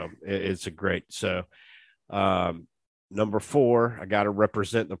 So it's a great. So, number 4, I got to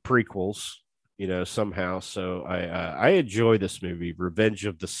represent the prequels, somehow. So I enjoy this movie, Revenge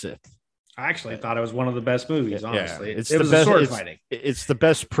of the Sith. I actually thought it was one of the best movies, honestly. Yeah, it was the sword fighting. It's the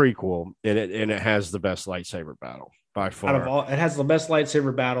best prequel, and it has the best lightsaber battle by far. Out of all, it has the best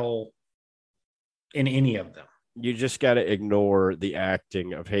lightsaber battle in any of them. You just got to ignore the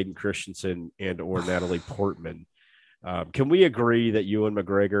acting of Hayden Christensen and or Natalie Portman Can we agree that Ewan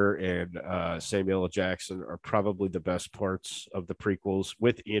McGregor and Samuel L. Jackson are probably the best parts of the prequels,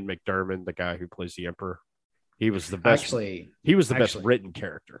 with Ian McDiarmid, the guy who plays the Emperor? He was the best. He was the best written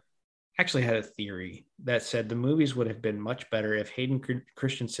character. Actually had a theory that said the movies would have been much better if Hayden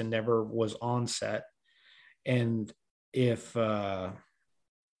Christensen never was on set, and if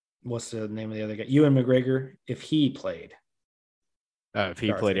what's the name of the other guy, Ewan McGregor, if he played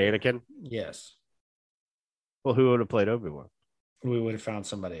Anakin. Yes. Well, who would have played Obi-Wan? We would have found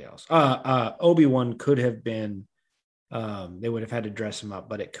somebody else. Obi-Wan could have been. They would have had to dress him up,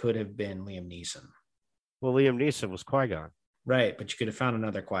 but it could have been Liam Neeson. Well, Liam Neeson was Qui-Gon. Right, but you could have found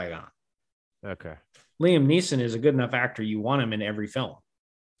another Qui-Gon. Okay. Liam Neeson is a good enough actor. You want him in every film.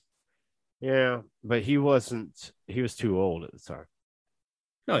 Yeah, but he wasn't. He was too old at the time.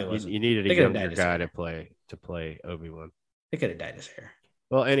 No, he wasn't. You needed a younger guy to play Obi-Wan. They could have dyed his hair.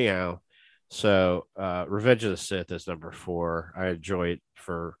 Well, anyhow, so Revenge of the Sith is number 4. I enjoy it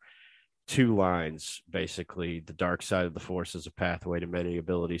for 2 lines, basically. The dark side of the Force is a pathway to many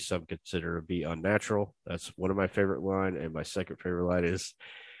abilities some consider to be unnatural. That's one of my favorite lines. And my second favorite line is,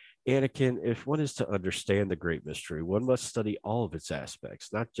 Anakin, if one is to understand the great mystery, one must study all of its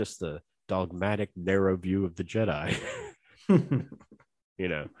aspects, not just the dogmatic, narrow view of the Jedi.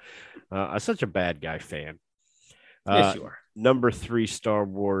 I'm such a bad guy fan. Yes, you are. Number 3, Star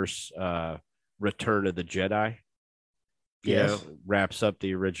Wars Return of the Jedi. Wraps up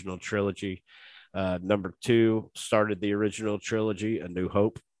the original trilogy. Number 2 started the original trilogy, A New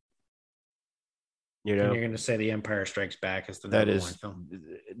Hope. And you're going to say The Empire Strikes Back is the number 1 film.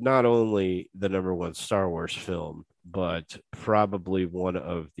 Not only the number 1 Star Wars film, but probably one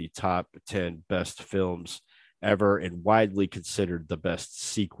of the top 10 best films ever, and widely considered the best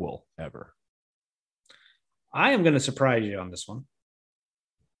sequel ever. I am going to surprise you on this one.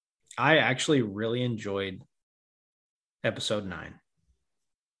 I actually really enjoyed Episode 9.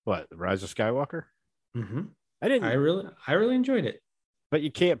 What, The Rise of Skywalker? Mm-hmm. I really enjoyed it. But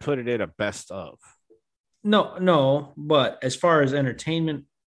you can't put it in a best of. No, but as far as entertainment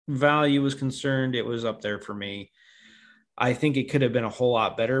value was concerned, it was up there for me. I think it could have been a whole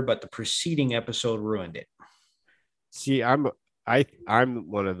lot better, but the preceding episode ruined it. See, I'm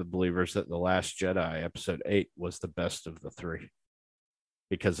one of the believers that The Last Jedi, Episode 8, was the best of the 3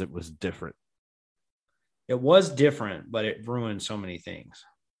 because it was different. It was different, but it ruined so many things.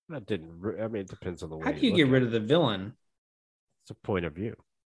 That didn't. I mean, it depends on the way. How do you get rid of the villain? It's a point of view.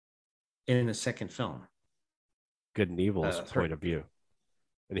 In the second film, good and evil is a point of view,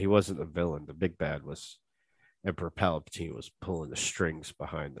 and he wasn't the villain. The big bad was Emperor Palpatine was pulling the strings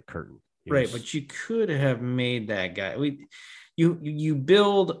behind the curtain. But you could have made that guy. You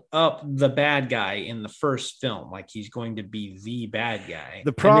build up the bad guy in the first film like he's going to be the bad guy.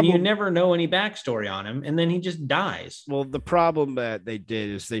 The problem, and then you never know any backstory on him, and then he just dies. Well, the problem that they did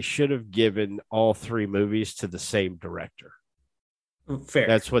is they should have given all 3 movies to the same director. Fair.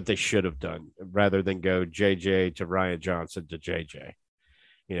 That's what they should have done, rather than go JJ to Rian Johnson to JJ.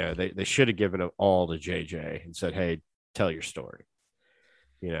 They should have given it all to JJ and said, "Hey, tell your story."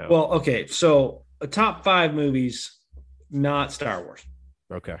 Well, okay. So, top 5 movies, not Star Wars.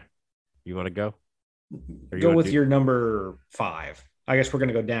 Okay. You want to go? Go with your number 5. I guess we're going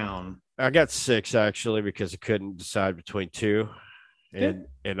to go down. I got 6 actually because I couldn't decide between 2, and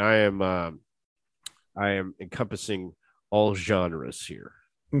I am encompassing all genres here.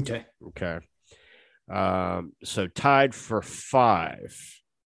 Okay. So tied for 5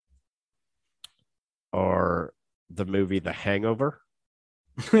 are the movie The Hangover.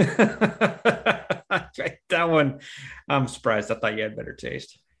 That one, I'm surprised. I thought you had better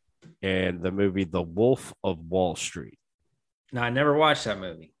taste. And the movie The Wolf of Wall Street. No, I never watched that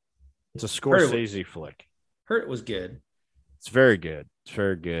movie. It's a Scorsese flick. Heard it was good. It's very good. It's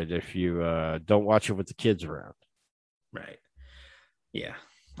very good if you don't watch it with the kids around. Right. Yeah.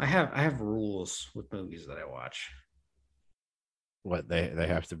 I have rules with movies that I watch. What, they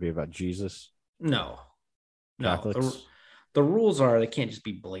have to be about Jesus? No. The rules are they can't just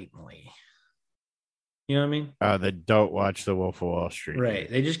be blatantly. You know what I mean? They don't watch The Wolf of Wall Street. Right.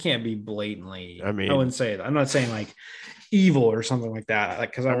 They just can't be blatantly. I mean, I wouldn't say that. I'm not saying like evil or something like that.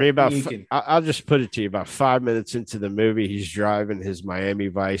 Like, because I'll just put it to you. About 5 minutes into the movie, he's driving his Miami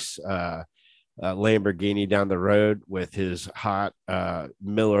Vice Lamborghini down the road with his hot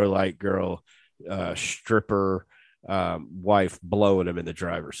Miller Lite girl stripper wife blowing him in the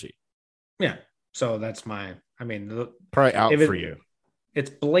driver's seat. Yeah. So that's my. I mean, probably out for you. It's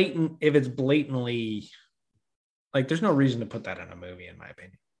blatant. If it's blatantly, like, there's no reason to put that in a movie, in my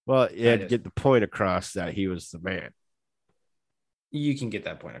opinion. Well, yeah, to get the point across that he was the man. You can get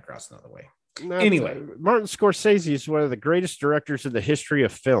that point across another way. Anyway, Martin Scorsese is one of the greatest directors in the history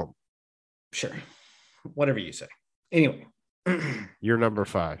of film. Sure. Whatever you say. Anyway. You're number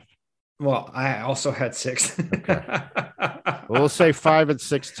 5. Well, I also had 6. Okay. Well, we'll say 5 and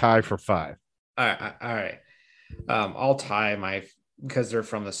 6 tie for 5. All right. I'll tie because they're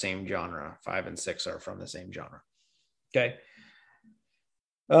from the same genre. 5 and 6 are from the same genre. Okay.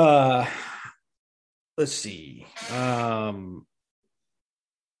 Let's see.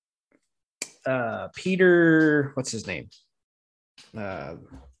 Peter, what's his name? Guy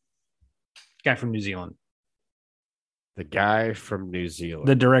from New Zealand. The guy from New Zealand.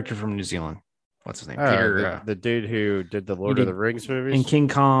 The director from New Zealand. What's his name? Peter. The dude who did the Lord of the Rings movies. And King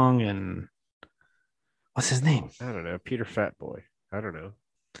Kong and what's his name? I don't know. Peter Fat Boy. I don't know.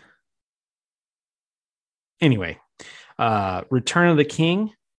 Anyway, Return of the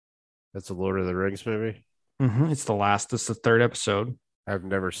King. That's a Lord of the Rings movie? It's the 3rd episode. I've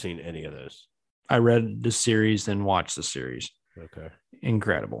never seen any of those. I read the series and watched the series. Okay.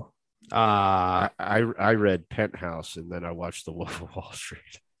 Incredible. I read Penthouse and then I watched The Wolf of Wall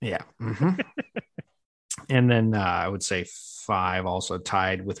Street. Yeah. And then I would say 5 also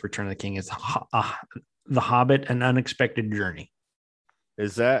tied with Return of the King is The Hobbit, An Unexpected Journey.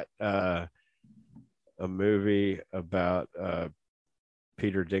 Is that a movie about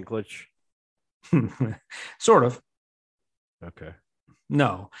Peter Dinklage? Sort of. Okay.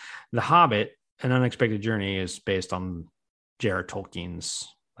 No. The Hobbit, An Unexpected Journey is based on J.R.R. Tolkien's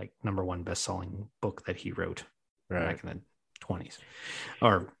 #1 best-selling book that he wrote back in the 20s,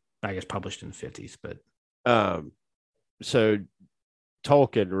 or I guess published in the 50s. But so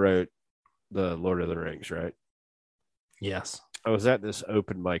Tolkien wrote the Lord of the Rings, right? Yes. I was at this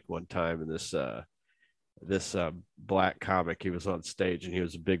open mic one time, and this black comic, he was on stage, and he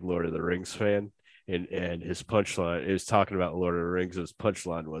was a big Lord of the Rings fan. And his punchline, he was talking about Lord of the Rings. His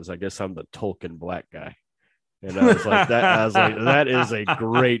punchline was, "I guess I'm the Tolkien black guy." And I was like, that is a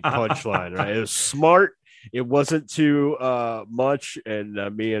great punchline, right? It was smart. It wasn't too much. And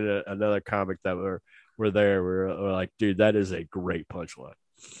me and another comic that were there, we're like, dude, that is a great punchline.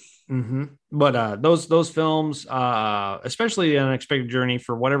 But those films, especially The Unexpected Journey,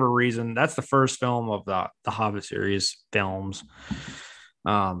 for whatever reason, that's the first film of the Hobbit series films.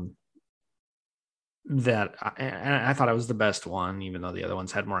 That I thought it was the best one, even though the other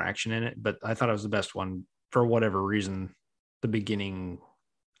ones had more action in it. But I thought it was the best one for whatever reason.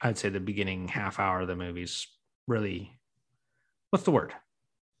 I'd say the beginning half hour of the movie's really, what's the word?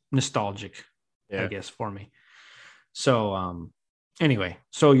 Nostalgic, I guess, for me. So, anyway,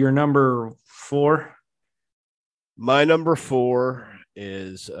 so your number 4? My number 4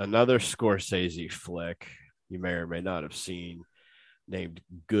 is another Scorsese flick you may or may not have seen, named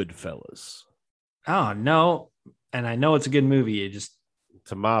Goodfellas. Oh, no. And I know it's a good movie. It's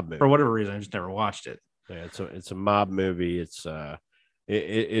a mob movie. For whatever reason, I just never watched it. Yeah, it's a mob movie. It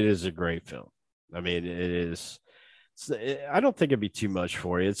is a great film. I mean, it is. I don't think it'd be too much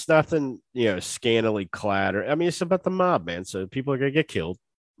for you. It's nothing, scantily clad. It's about the mob, man. So people are gonna get killed.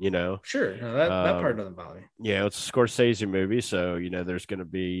 Sure. No, that part doesn't bother me. Yeah, it's a Scorsese movie, so there's gonna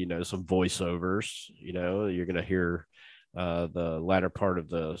be some voiceovers. You're gonna hear the latter part of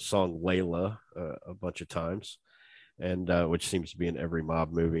the song Layla a bunch of times, and which seems to be in every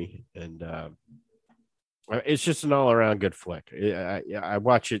mob movie. And it's just an all-around good flick. I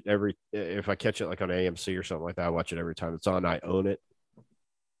watch it if I catch it like on AMC or something like that, I watch it every time it's on. I own it.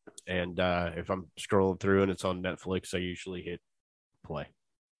 And if I'm scrolling through and it's on Netflix, I usually hit play.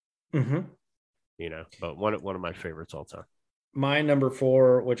 But one of my favorites all time. My number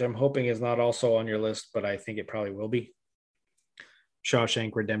 4, which I'm hoping is not also on your list, but I think it probably will be,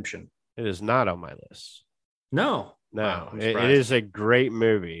 Shawshank Redemption. It is not on my list. No. Wow, it is a great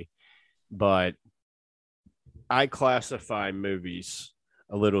movie, but I classify movies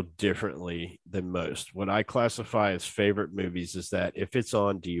a little differently than most. What I classify as favorite movies is that if it's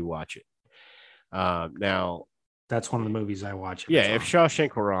on, do you watch it? Now, that's one of the movies I watch. If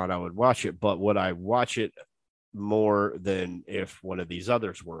Shawshank were on, I would watch it. But would I watch it more than if one of these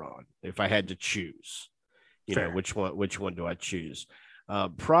others were on? If I had to choose, which one do I choose?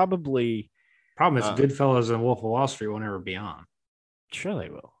 Probably. Problem is, Goodfellas and Wolf of Wall Street will never be on. Sure, they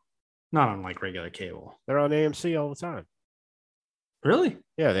will. Not on regular cable. They're on AMC all the time. Really?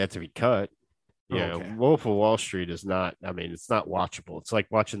 Yeah, they have to be cut. Okay. Wolf of Wall Street is not. It's not watchable. It's like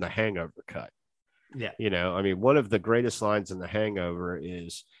watching The Hangover cut. Yeah. One of the greatest lines in The Hangover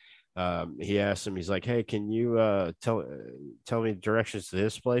is he asks him, he's like, "Hey, can you tell me directions to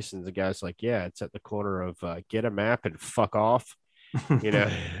this place?" And the guy's like, "Yeah, it's at the corner of get a map and fuck off."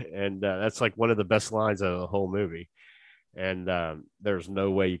 And that's like one of the best lines of the whole movie. And there's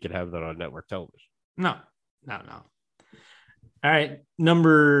no way you could have that on network television. No. All right,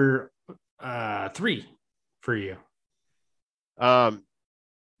 number 3 for you.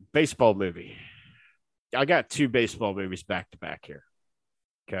 Baseball movie. I got 2 baseball movies back to back here.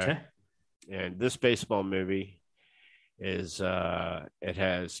 Okay. And this baseball movie is it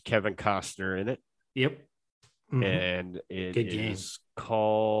has Kevin Costner in it. Yep. Mm-hmm. And it is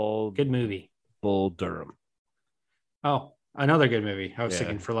called Good movie. Bull Durham. Oh, another good movie. I was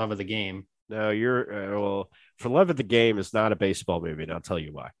thinking For Love of the Game. No, you're For Love of the Game is not a baseball movie, and I'll tell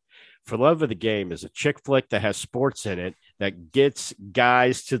you why. For Love of the Game is a chick flick that has sports in it that gets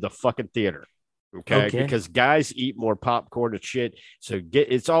guys to the fucking theater. Okay. Because guys eat more popcorn and shit. So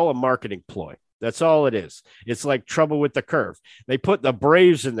it's all a marketing ploy. That's all it is. It's like Trouble with the Curve. They put the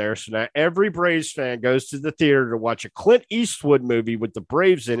Braves in there. So now every Braves fan goes to the theater to watch a Clint Eastwood movie with the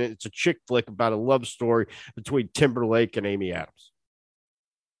Braves in it. It's a chick flick about a love story between Timberlake and Amy Adams.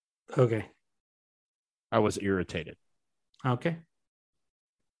 Okay. I was irritated. Okay.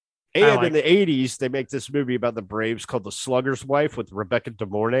 And in the 80s, they make this movie about the Braves called The Slugger's Wife with Rebecca De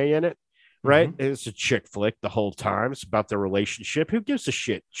Mornay in it. Right? Mm-hmm. And it's a chick flick the whole time. It's about their relationship. Who gives a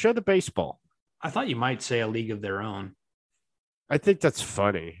shit? Show the baseball. I thought you might say A League of Their Own. I think that's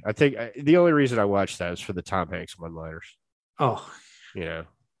funny. I think the only reason I watched that is for the Tom Hanks one-liners. Oh. Yeah.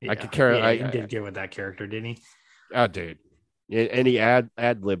 I could care. Yeah, he did good with that character, didn't he? Oh, dude. And he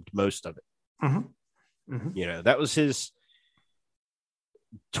ad-libbed most of it. Mm-hmm. Mm-hmm. You know, that was his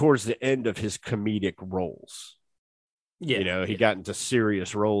towards the end of his comedic roles. Yeah. You know, he got into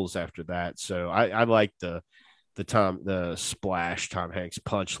serious roles after that. So I like the Splash Tom Hanks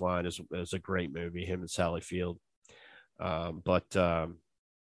Punchline is a great movie, him and Sally Field. But yeah,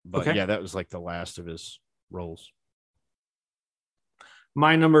 that was like the last of his roles.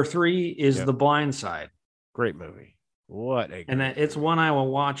 My number 3 is The Blind Side. Great movie. It's one I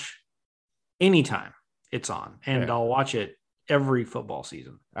will watch anytime it's on, and I'll watch it every football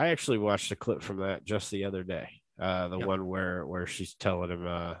season. I actually watched a clip from that just the other day. One where she's telling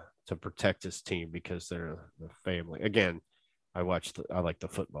him to protect his team because they're the family. Again, I like the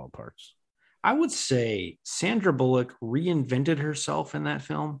football parts. I would say Sandra Bullock reinvented herself in that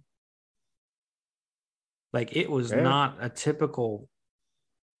film. Like it was not her typical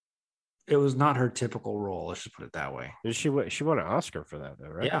role. Let's just put it that way. She won an Oscar for that though,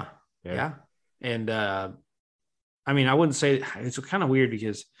 right? Yeah. And I mean, I wouldn't say it's kind of weird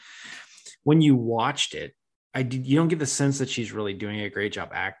because when you watched it, you don't get the sense that she's really doing a great job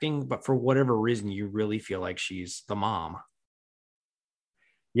acting, but for whatever reason, you really feel like she's the mom.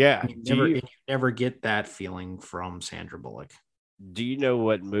 Yeah. You never get that feeling from Sandra Bullock. Do you know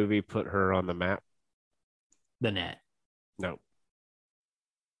what movie put her on the map? The Net. No.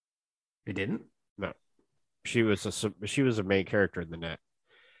 It didn't? No. She was a main character in The Net.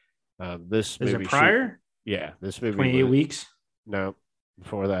 This movie. Is it prior? This movie. 28 weeks? No,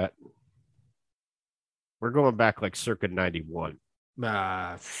 before that. We're going back like circa 91.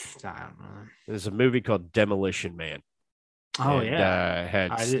 I don't know. There's a movie called Demolition Man. Oh, and,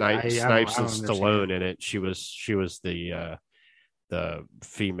 had Snipes and Stallone in it. She was the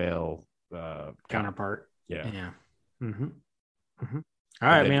female counterpart. Yeah. Mm-hmm. Mm-hmm. All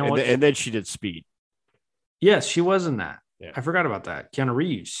right, man. And then she did Speed. Yes, she was in that. Yeah. I forgot about that. Keanu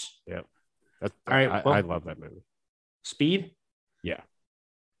Reeves. Yeah. All right. I love that movie. Speed? Yeah.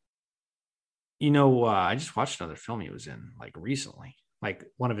 You know, I just watched another film he was in like recently, like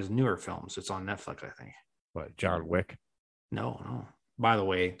one of his newer films. It's on Netflix, I think. What, John Wick? No. By the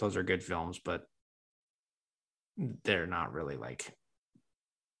way, those are good films, but they're not really like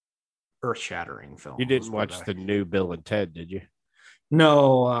earth-shattering films. You didn't watch the new Bill and Ted, did you?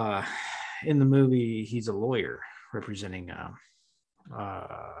 No. In the movie, he's a lawyer representing a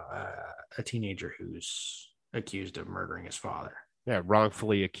teenager who's accused of murdering his father. Yeah,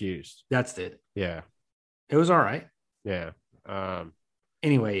 wrongfully accused. That's it. Yeah. It was all right. Yeah.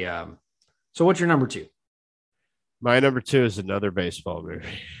 Anyway, so what's your number 2? My number 2 is another baseball movie.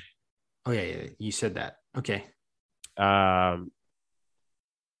 Oh, yeah. You said that. Okay.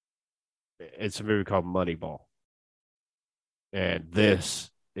 It's a movie called Moneyball. And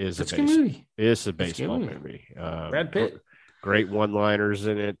this is a movie. It's a baseball movie. Brad Pitt. Great one-liners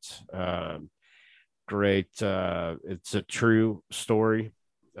in it. Great. It's a true story,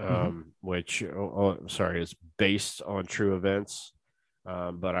 which, is based on true events.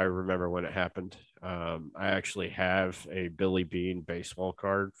 But I remember when it happened. I actually have a Billy Beane baseball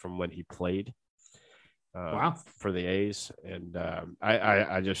card from when he played for the A's. And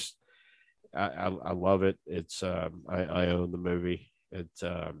I love it. It's I own the movie.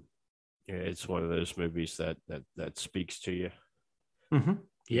 Yeah, it's one of those movies that speaks to you. Mm-hmm.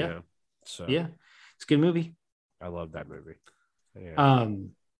 Yeah. You know? So yeah, it's a good movie. I love that movie. Yeah.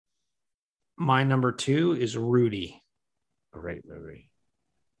 My number 2 is Rudy. Great movie.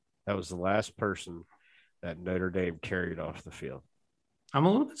 That was the last person that Notre Dame carried off the field. I'm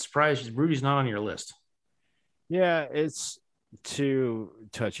a little bit surprised Rudy's not on your list. Yeah, it's too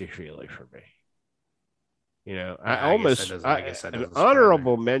touchy-feely for me. I guess that an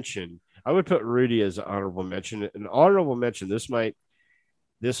honorable mention. I would put Rudy as an honorable mention. An honorable mention. This might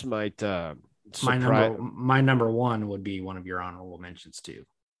surprise. My number 1 would be one of your honorable mentions too.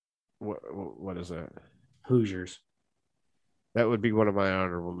 What is that? Hoosiers. That would be one of my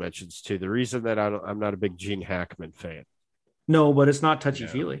honorable mentions too. The reason that I'm not a big Gene Hackman fan. No, but it's not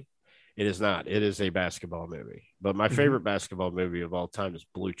touchy-feely. It is not. It is a basketball movie. But my favorite basketball movie of all time is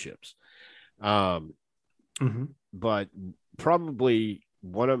Blue Chips. But probably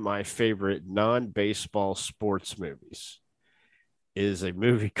one of my favorite non-baseball sports movies is a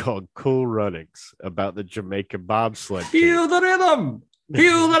movie called Cool Runnings about the Jamaica bobsled team. Feel the rhythm.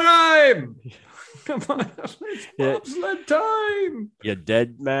 Feel the rhyme. Come on, it's bobsled time. You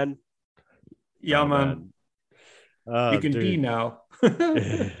dead, man? Yeah, man. You can be now.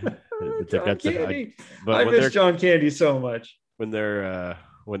 John Candy. I miss John Candy so much. When they're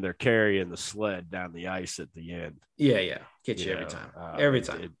carrying the sled down the ice at the end. Yeah. Get you every time. Every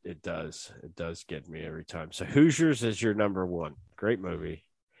time. It does. It does get me every time. So Hoosiers is your number 1. Great movie.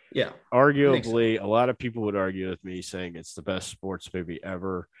 Yeah. Arguably, a lot of people would argue with me saying it's the best sports movie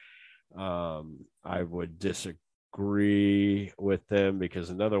ever. I would disagree with them because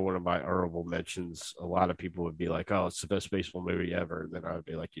another one of my honorable mentions, a lot of people would be like, oh, it's the best baseball movie ever. And then I would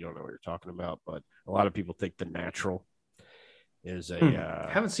be like, you don't know what you're talking about. But a lot of people think The Natural is a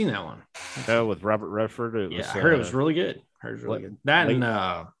haven't seen that one. No, with Robert Redford. I heard it was really good. That late,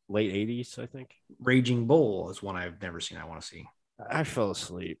 and late 80s, I think. Raging Bull is one I've never seen. I want to see. I fell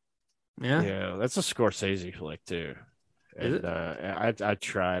asleep. Yeah, that's a Scorsese flick too. Is it? I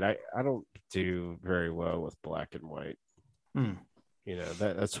tried. I don't do very well with black and white.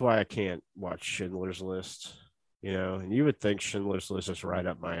 That's why I can't watch Schindler's List. And you would think Schindler's List is right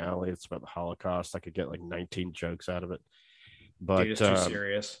up my alley. It's about the Holocaust. I could get like 19 jokes out of it. But dude, it's too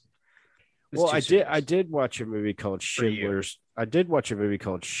serious. I did watch a movie called Schindler's. I did watch a movie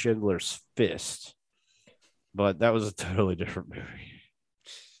called Schindler's Fist, but that was a totally different movie.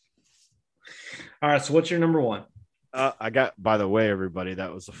 All right, so what's your number 1? I got. By the way, everybody,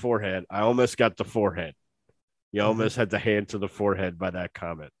 that was the forehead. I almost got the forehead. You almost had the hand to the forehead by that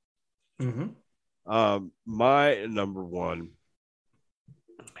comment. My number 1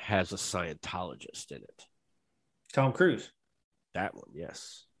 has a Scientologist in it. Tom Cruise. That one,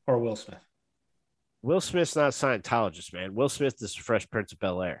 yes. Or Will Smith. Will Smith's not a Scientologist, man. Will Smith is the Fresh Prince of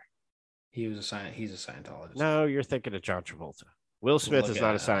Bel-Air. He's a Scientologist. No, you're thinking of John Travolta. Will Smith is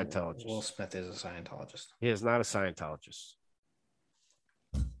not a Scientologist. Will Smith is a Scientologist. He is not a Scientologist.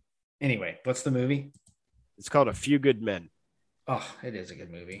 Anyway, what's the movie? It's called A Few Good Men. Oh, it is a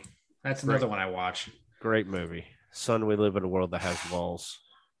good movie. That's another one I watch. Great movie. Son, we live in a world that has walls.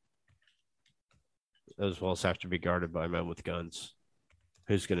 Those walls have to be guarded by men with guns.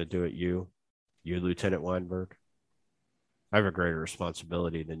 Who's going to do it? You, Lieutenant Weinberg. I have a greater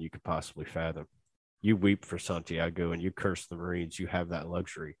responsibility than you could possibly fathom. You weep for Santiago and you curse the Marines. You have that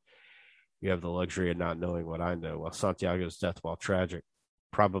luxury. You have the luxury of not knowing what I know. While Santiago's death, while tragic,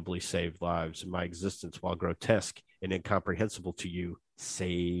 probably saved lives, and my existence, while grotesque and incomprehensible to you,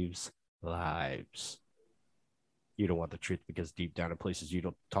 saves lives. You don't want the truth because deep down in places you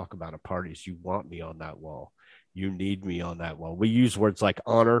don't talk about at parties, you want me on that wall. You need me on that wall. We use words like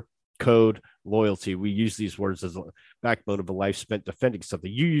honor, code, loyalty. We use these words as a backbone of a life spent defending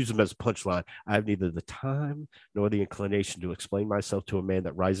something. You use them as a punchline. I have neither the time nor the inclination to explain myself to a man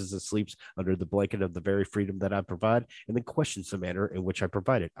that rises and sleeps under the blanket of the very freedom that I provide and then questions the manner in which I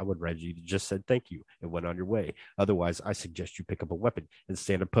provide it. I would rather you just said thank you and went on your way. Otherwise, I suggest you pick up a weapon and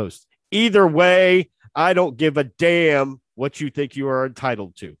stand a post. Either way, I don't give a damn what you think you are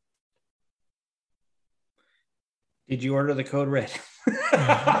entitled to. Did you order the code red?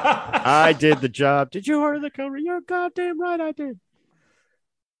 I did the job. Did you order the code red? You're goddamn right I did.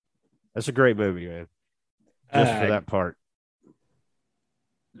 That's a great movie, man. Just for that part.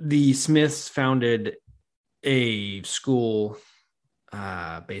 The Smiths founded a school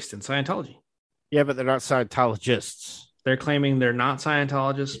based in Scientology. Yeah, but they're not Scientologists. They're claiming they're not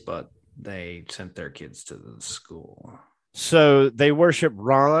Scientologists, but they sent their kids to the school. So they worship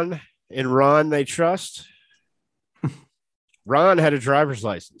Ron, and Ron they trust. Ron had a driver's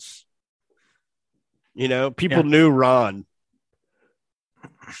license. You know, people knew Ron.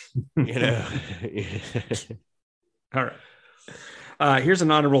 You know. All right. Here's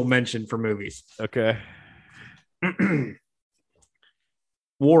an honorable mention for movies. Okay.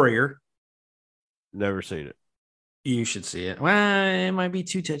 Warrior. Never seen it. You should see it. Well, it might be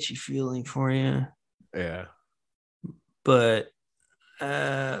too touchy feeling for you. Yeah. But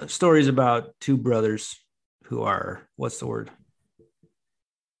stories about two brothers who are, what's the word?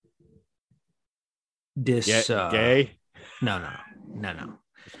 Gay? No.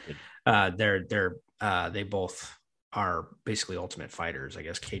 They both are basically ultimate fighters, I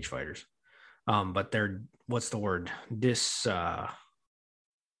guess, cage fighters. But they're, what's the word? Disowned?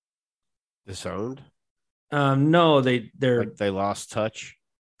 No, they're like they lost touch.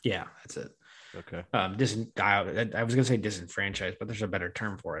 Yeah, that's it. Okay. I was gonna say disenfranchised, but there's a better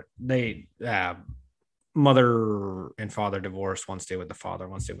term for it. They mother and father divorced. One stayed with the father,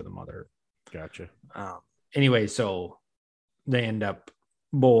 one stayed with the mother. Gotcha. Anyway, so they end up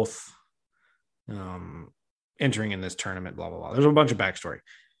both entering in this tournament. Blah blah blah. There's a bunch of backstory,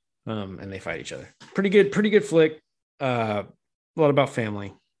 and they fight each other. Pretty good flick. A lot about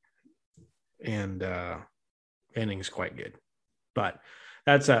family, and ending's quite good, but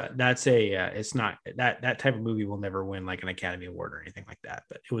it's not that type of movie will never win like an Academy Award or anything like that,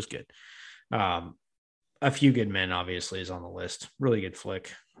 but it was good. A Few Good Men obviously is on the list. Really good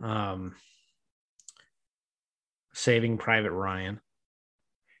flick. Saving Private Ryan.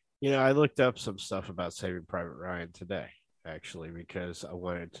 I looked up some stuff about Saving Private Ryan today, actually, because I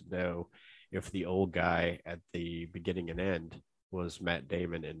wanted to know if the old guy at the beginning and end was Matt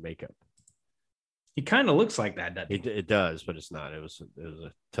Damon in makeup. He kind of looks like that, doesn't he? It does, but it's not. It was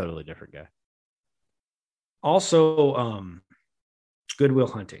a totally different guy. Also, Good Will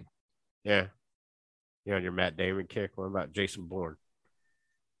Hunting. Yeah. You on your Matt Damon kick? What about Jason Bourne?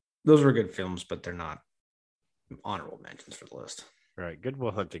 Those were good films, but they're not honorable mentions for the list. Right. Good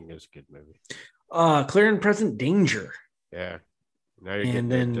Will Hunting is a good movie. Clear and Present Danger. Yeah. Now you're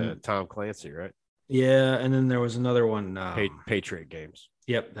getting into Tom Clancy, right? Yeah, and then there was another one. Patriot Games.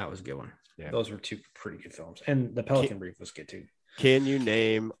 Yep, that was a good one. Yeah. Those were two pretty good films. And The Pelican Brief was good too. Can you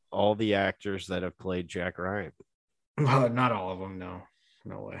name all the actors that have played Jack Ryan? Not all of them, no.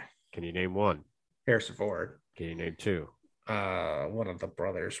 No way. Can you name one? Harrison Ford. Can you name two? One of the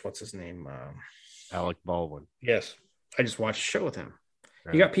brothers. What's his name? Alec Baldwin. Yes. I just watched a show with him.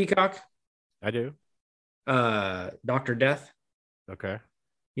 Right. You got Peacock? I do. Dr. Death. Okay.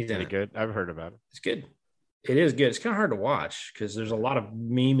 He's in it. Good. I've heard about it. It's good. It is good. It's kind of hard to watch because there's a lot of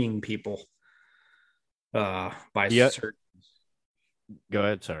memeing people by certain. Go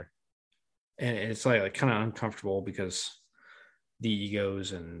ahead, sir. And it's like kind of uncomfortable because the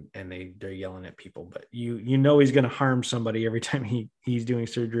egos and they're yelling at people, but you know he's going to harm somebody every time he's doing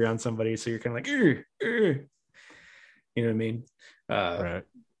surgery on somebody. So you're kind of like, you know what I mean? Right.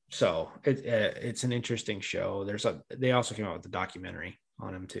 So it's an interesting show. They also came out with a documentary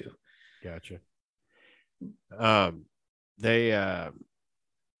on him too. Gotcha. Damn, I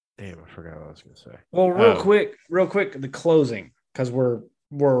forgot what I was going to say. Well, real quick, the closing, because we're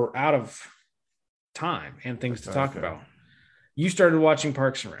out of time and things to talk about. You started watching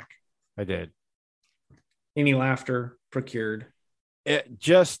Parks and Rec. I did. Any laughter procured?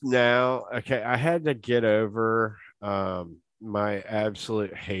 Just now. Okay, I had to get over my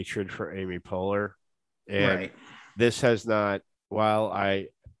absolute hatred for Amy Poehler, and this has not. While I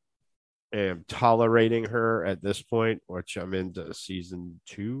am tolerating her at this point, which I'm into season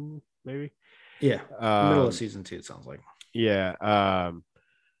 2, maybe. Yeah, middle of season 2. It sounds like. Yeah.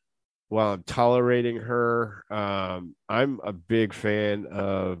 While I'm tolerating her, I'm a big fan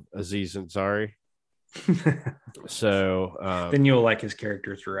of Aziz Ansari. So then you'll like his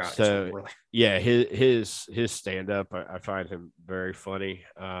character throughout. So yeah, his stand-up, I find him very funny.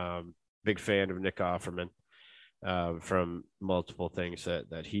 Big fan of Nick Offerman from multiple things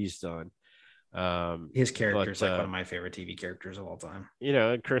that he's done. His character is like one of my favorite TV characters of all time.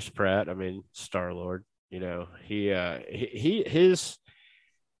 And Chris Pratt, I mean, Star-Lord, his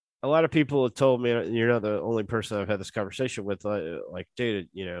a lot of people have told me, you're not the only person I've had this conversation with, like, dude,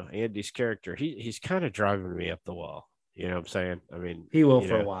 Andy's character, he's kind of driving me up the wall. You know what I'm saying? I mean, he will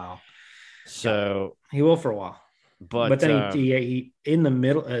for a while. So he will for a while, but then he in the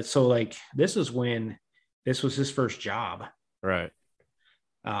middle. So like, this was his first job. Right.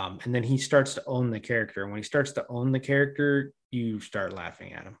 And then he starts to own the character. And when he starts to own the character, you start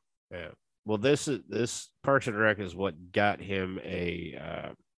laughing at him. Yeah. Well, this Parks and Rec is what got him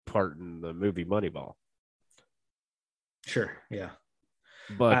a part in the movie Moneyball. Sure. Yeah.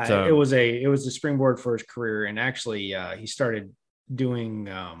 But it was a springboard for his career. And actually he started doing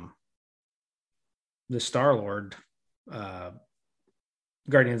the Star-Lord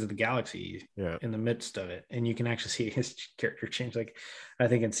Guardians of the Galaxy Yeah. in the midst of it, and you can actually see his character change. Like, I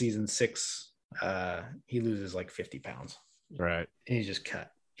think in season 6, he loses like 50 pounds. Right. And he's just cut.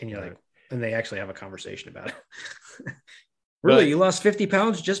 And you're Right. like, and they actually have a conversation about it. Really, you lost 50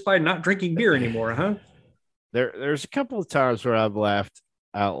 pounds just by not drinking beer anymore, huh? There's a couple of times where I've laughed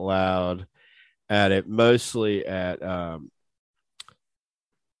out loud at it, mostly at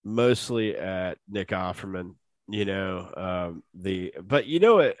Nick Offerman, but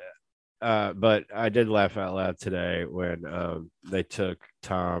but I did laugh out loud today when they took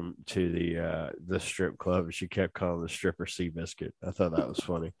Tom to the strip club and she kept calling the stripper Seabiscuit. I thought that was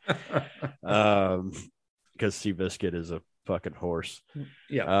funny. Because Seabiscuit is a fucking horse.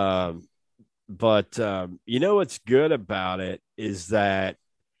 Yeah. But what's good about it is that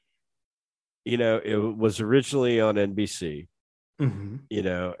it was originally on NBC. Mm-hmm.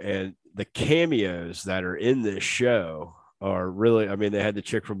 And the cameos that are in this show are really, I mean, they had the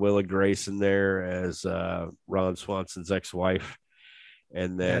chick from Will and Grace in there as Ron Swanson's ex-wife.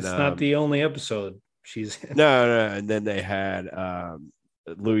 And then that's not the only episode she's in. No. And then they had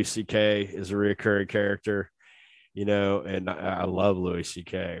Louis C.K. is a recurring character, and I love Louis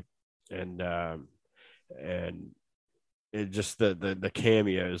C.K. And it just the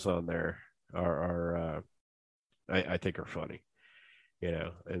cameos on there are I think are funny.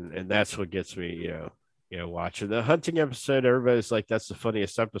 And that's what gets me, watching the hunting episode. Everybody's like, that's the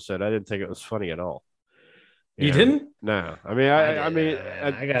funniest episode. I didn't think it was funny at all. You didn't? No. I mean,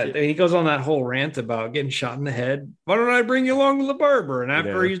 he goes on that whole rant about getting shot in the head. Why don't I bring you along to the barber? And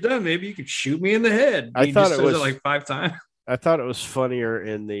after he's done, maybe you could shoot me in the head. I thought it was like 5 times. I thought it was funnier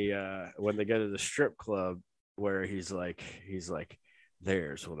in the when they go to the strip club where he's like,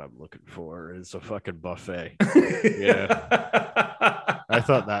 there's what I'm looking for. It's a fucking buffet. Yeah. I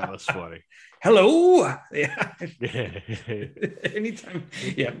thought that was funny. Hello. Yeah. Anytime.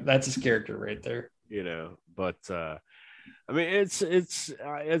 Yeah, that's his character right there. But I mean, it's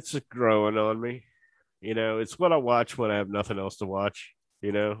growing on me. It's what I watch when I have nothing else to watch.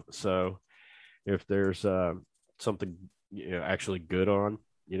 So if there's something actually good on,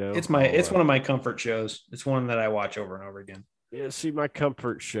 it's one of my comfort shows. It's one that I watch over and over again. Yeah, see, my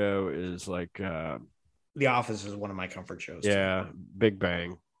comfort show is like The Office is one of my comfort shows. Yeah, too. Big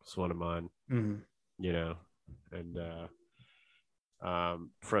Bang is one of mine. Mm-hmm. And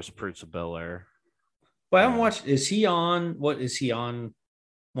Fresh Prince of Bel-Air. Well, I haven't watched. Is he on? What is he on?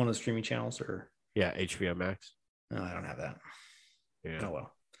 One of the streaming channels, or HBO Max. No, I don't have that. Yeah. Oh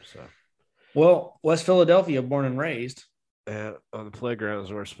well. So, West Philadelphia, born and raised. On the playground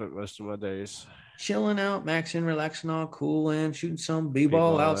is where I spent most of my days. Chilling out, maxing, relaxing, all cool, and shooting some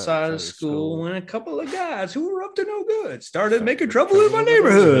b-ball outside of school. And a couple of guys who were up to no good started making trouble in my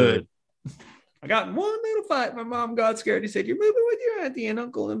neighborhood. I got in one little fight. My mom got scared. He said, "You're moving with your auntie and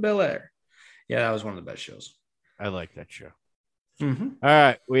uncle in Bel-Air." Yeah, that was one of the best shows. I like that show. Mm-hmm. All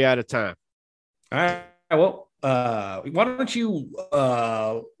right, we out of time. All right. Well, why don't you,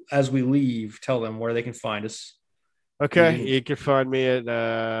 as we leave, tell them where they can find us? Okay, you can find me at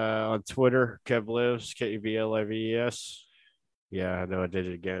on Twitter, Kev Lives, KEVLIVES. Yeah, I know I did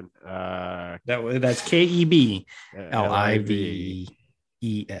it again. That's KEBLIVES.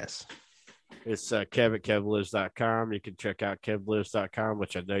 It's Kev at KevLives.com. You can check out KevLives.com,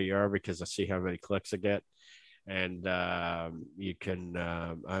 which I know you are because I see how many clicks I get. And you can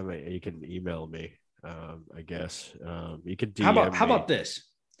email me. I guess you could DM how about this?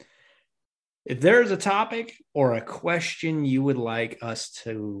 If there's a topic or a question you would like us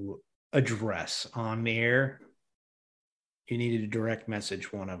to address on the air, you need to direct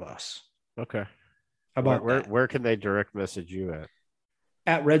message one of us. Okay. How about where can they direct message you at?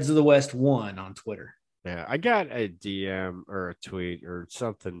 At Reds of the West 1 on Twitter. Yeah, I got a DM or a tweet or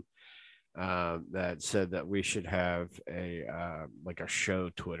something that said that we should have a show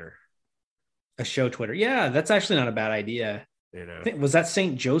Twitter. A show Twitter. Yeah, that's actually not a bad idea. Was that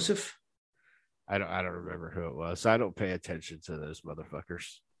St. Joseph? I don't remember who it was. I don't pay attention to those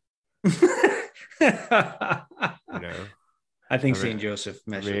motherfuckers. I think St. Joseph.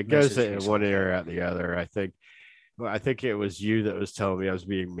 It goes in one ear out the other. I think it was you that was telling me I was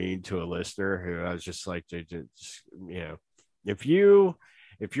being mean to a listener who I was just like, if your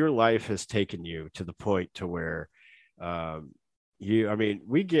life has taken you to the point to where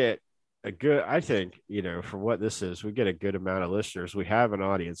we get a good, I think, for what this is, we get a good amount of listeners. We have an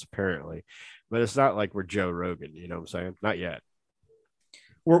audience apparently, but it's not like we're Joe Rogan. You know what I'm saying? Not yet.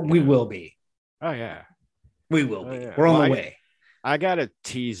 We will be. Oh yeah. We will be. Yeah. We're on the way. I got a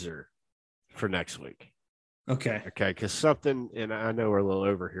teaser for next week. Okay. Because something, and I know we're a little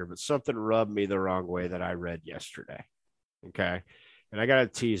over here, but something rubbed me the wrong way that I read yesterday. Okay. and I got a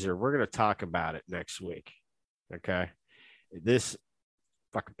teaser. We're going to talk about it next week. Okay. This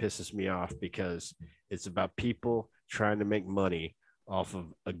fucking pisses me off because it's about people trying to make money off of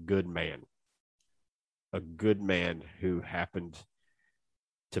a good man who happened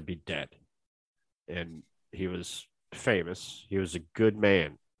to be dead. And he was famous. He was a good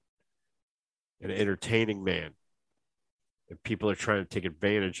man, an entertaining man. And people are trying to take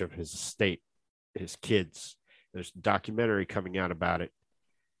advantage of his estate, his kids. There's a documentary coming out about it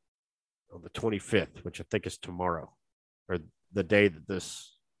on the 25th, which I think is tomorrow, or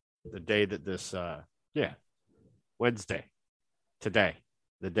Wednesday, today,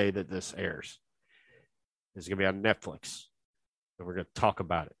 the day that this airs. It's going to be on Netflix, and we're going to talk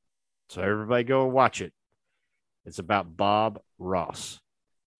about it. So everybody go and watch it. It's about Bob Ross.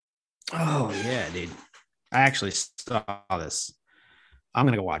 Oh, yeah, dude. I actually saw this. I'm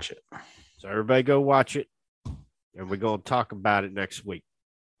going to go watch it. So everybody go watch it, and we're going to talk about it next week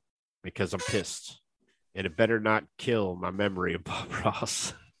because I'm pissed. And it better not kill my memory of Bob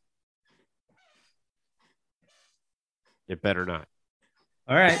Ross. It better not.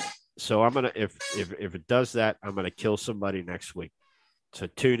 All right. So I'm gonna if it does that, I'm gonna kill somebody next week. So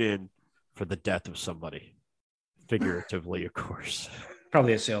tune in for the death of somebody, figuratively, of course.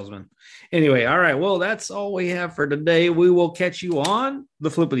 Probably a salesman. Anyway, all right. Well, that's all we have for today. We will catch you on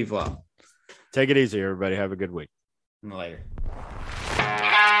the Flippity Flop. Take it easy, everybody. Have a good week. Later.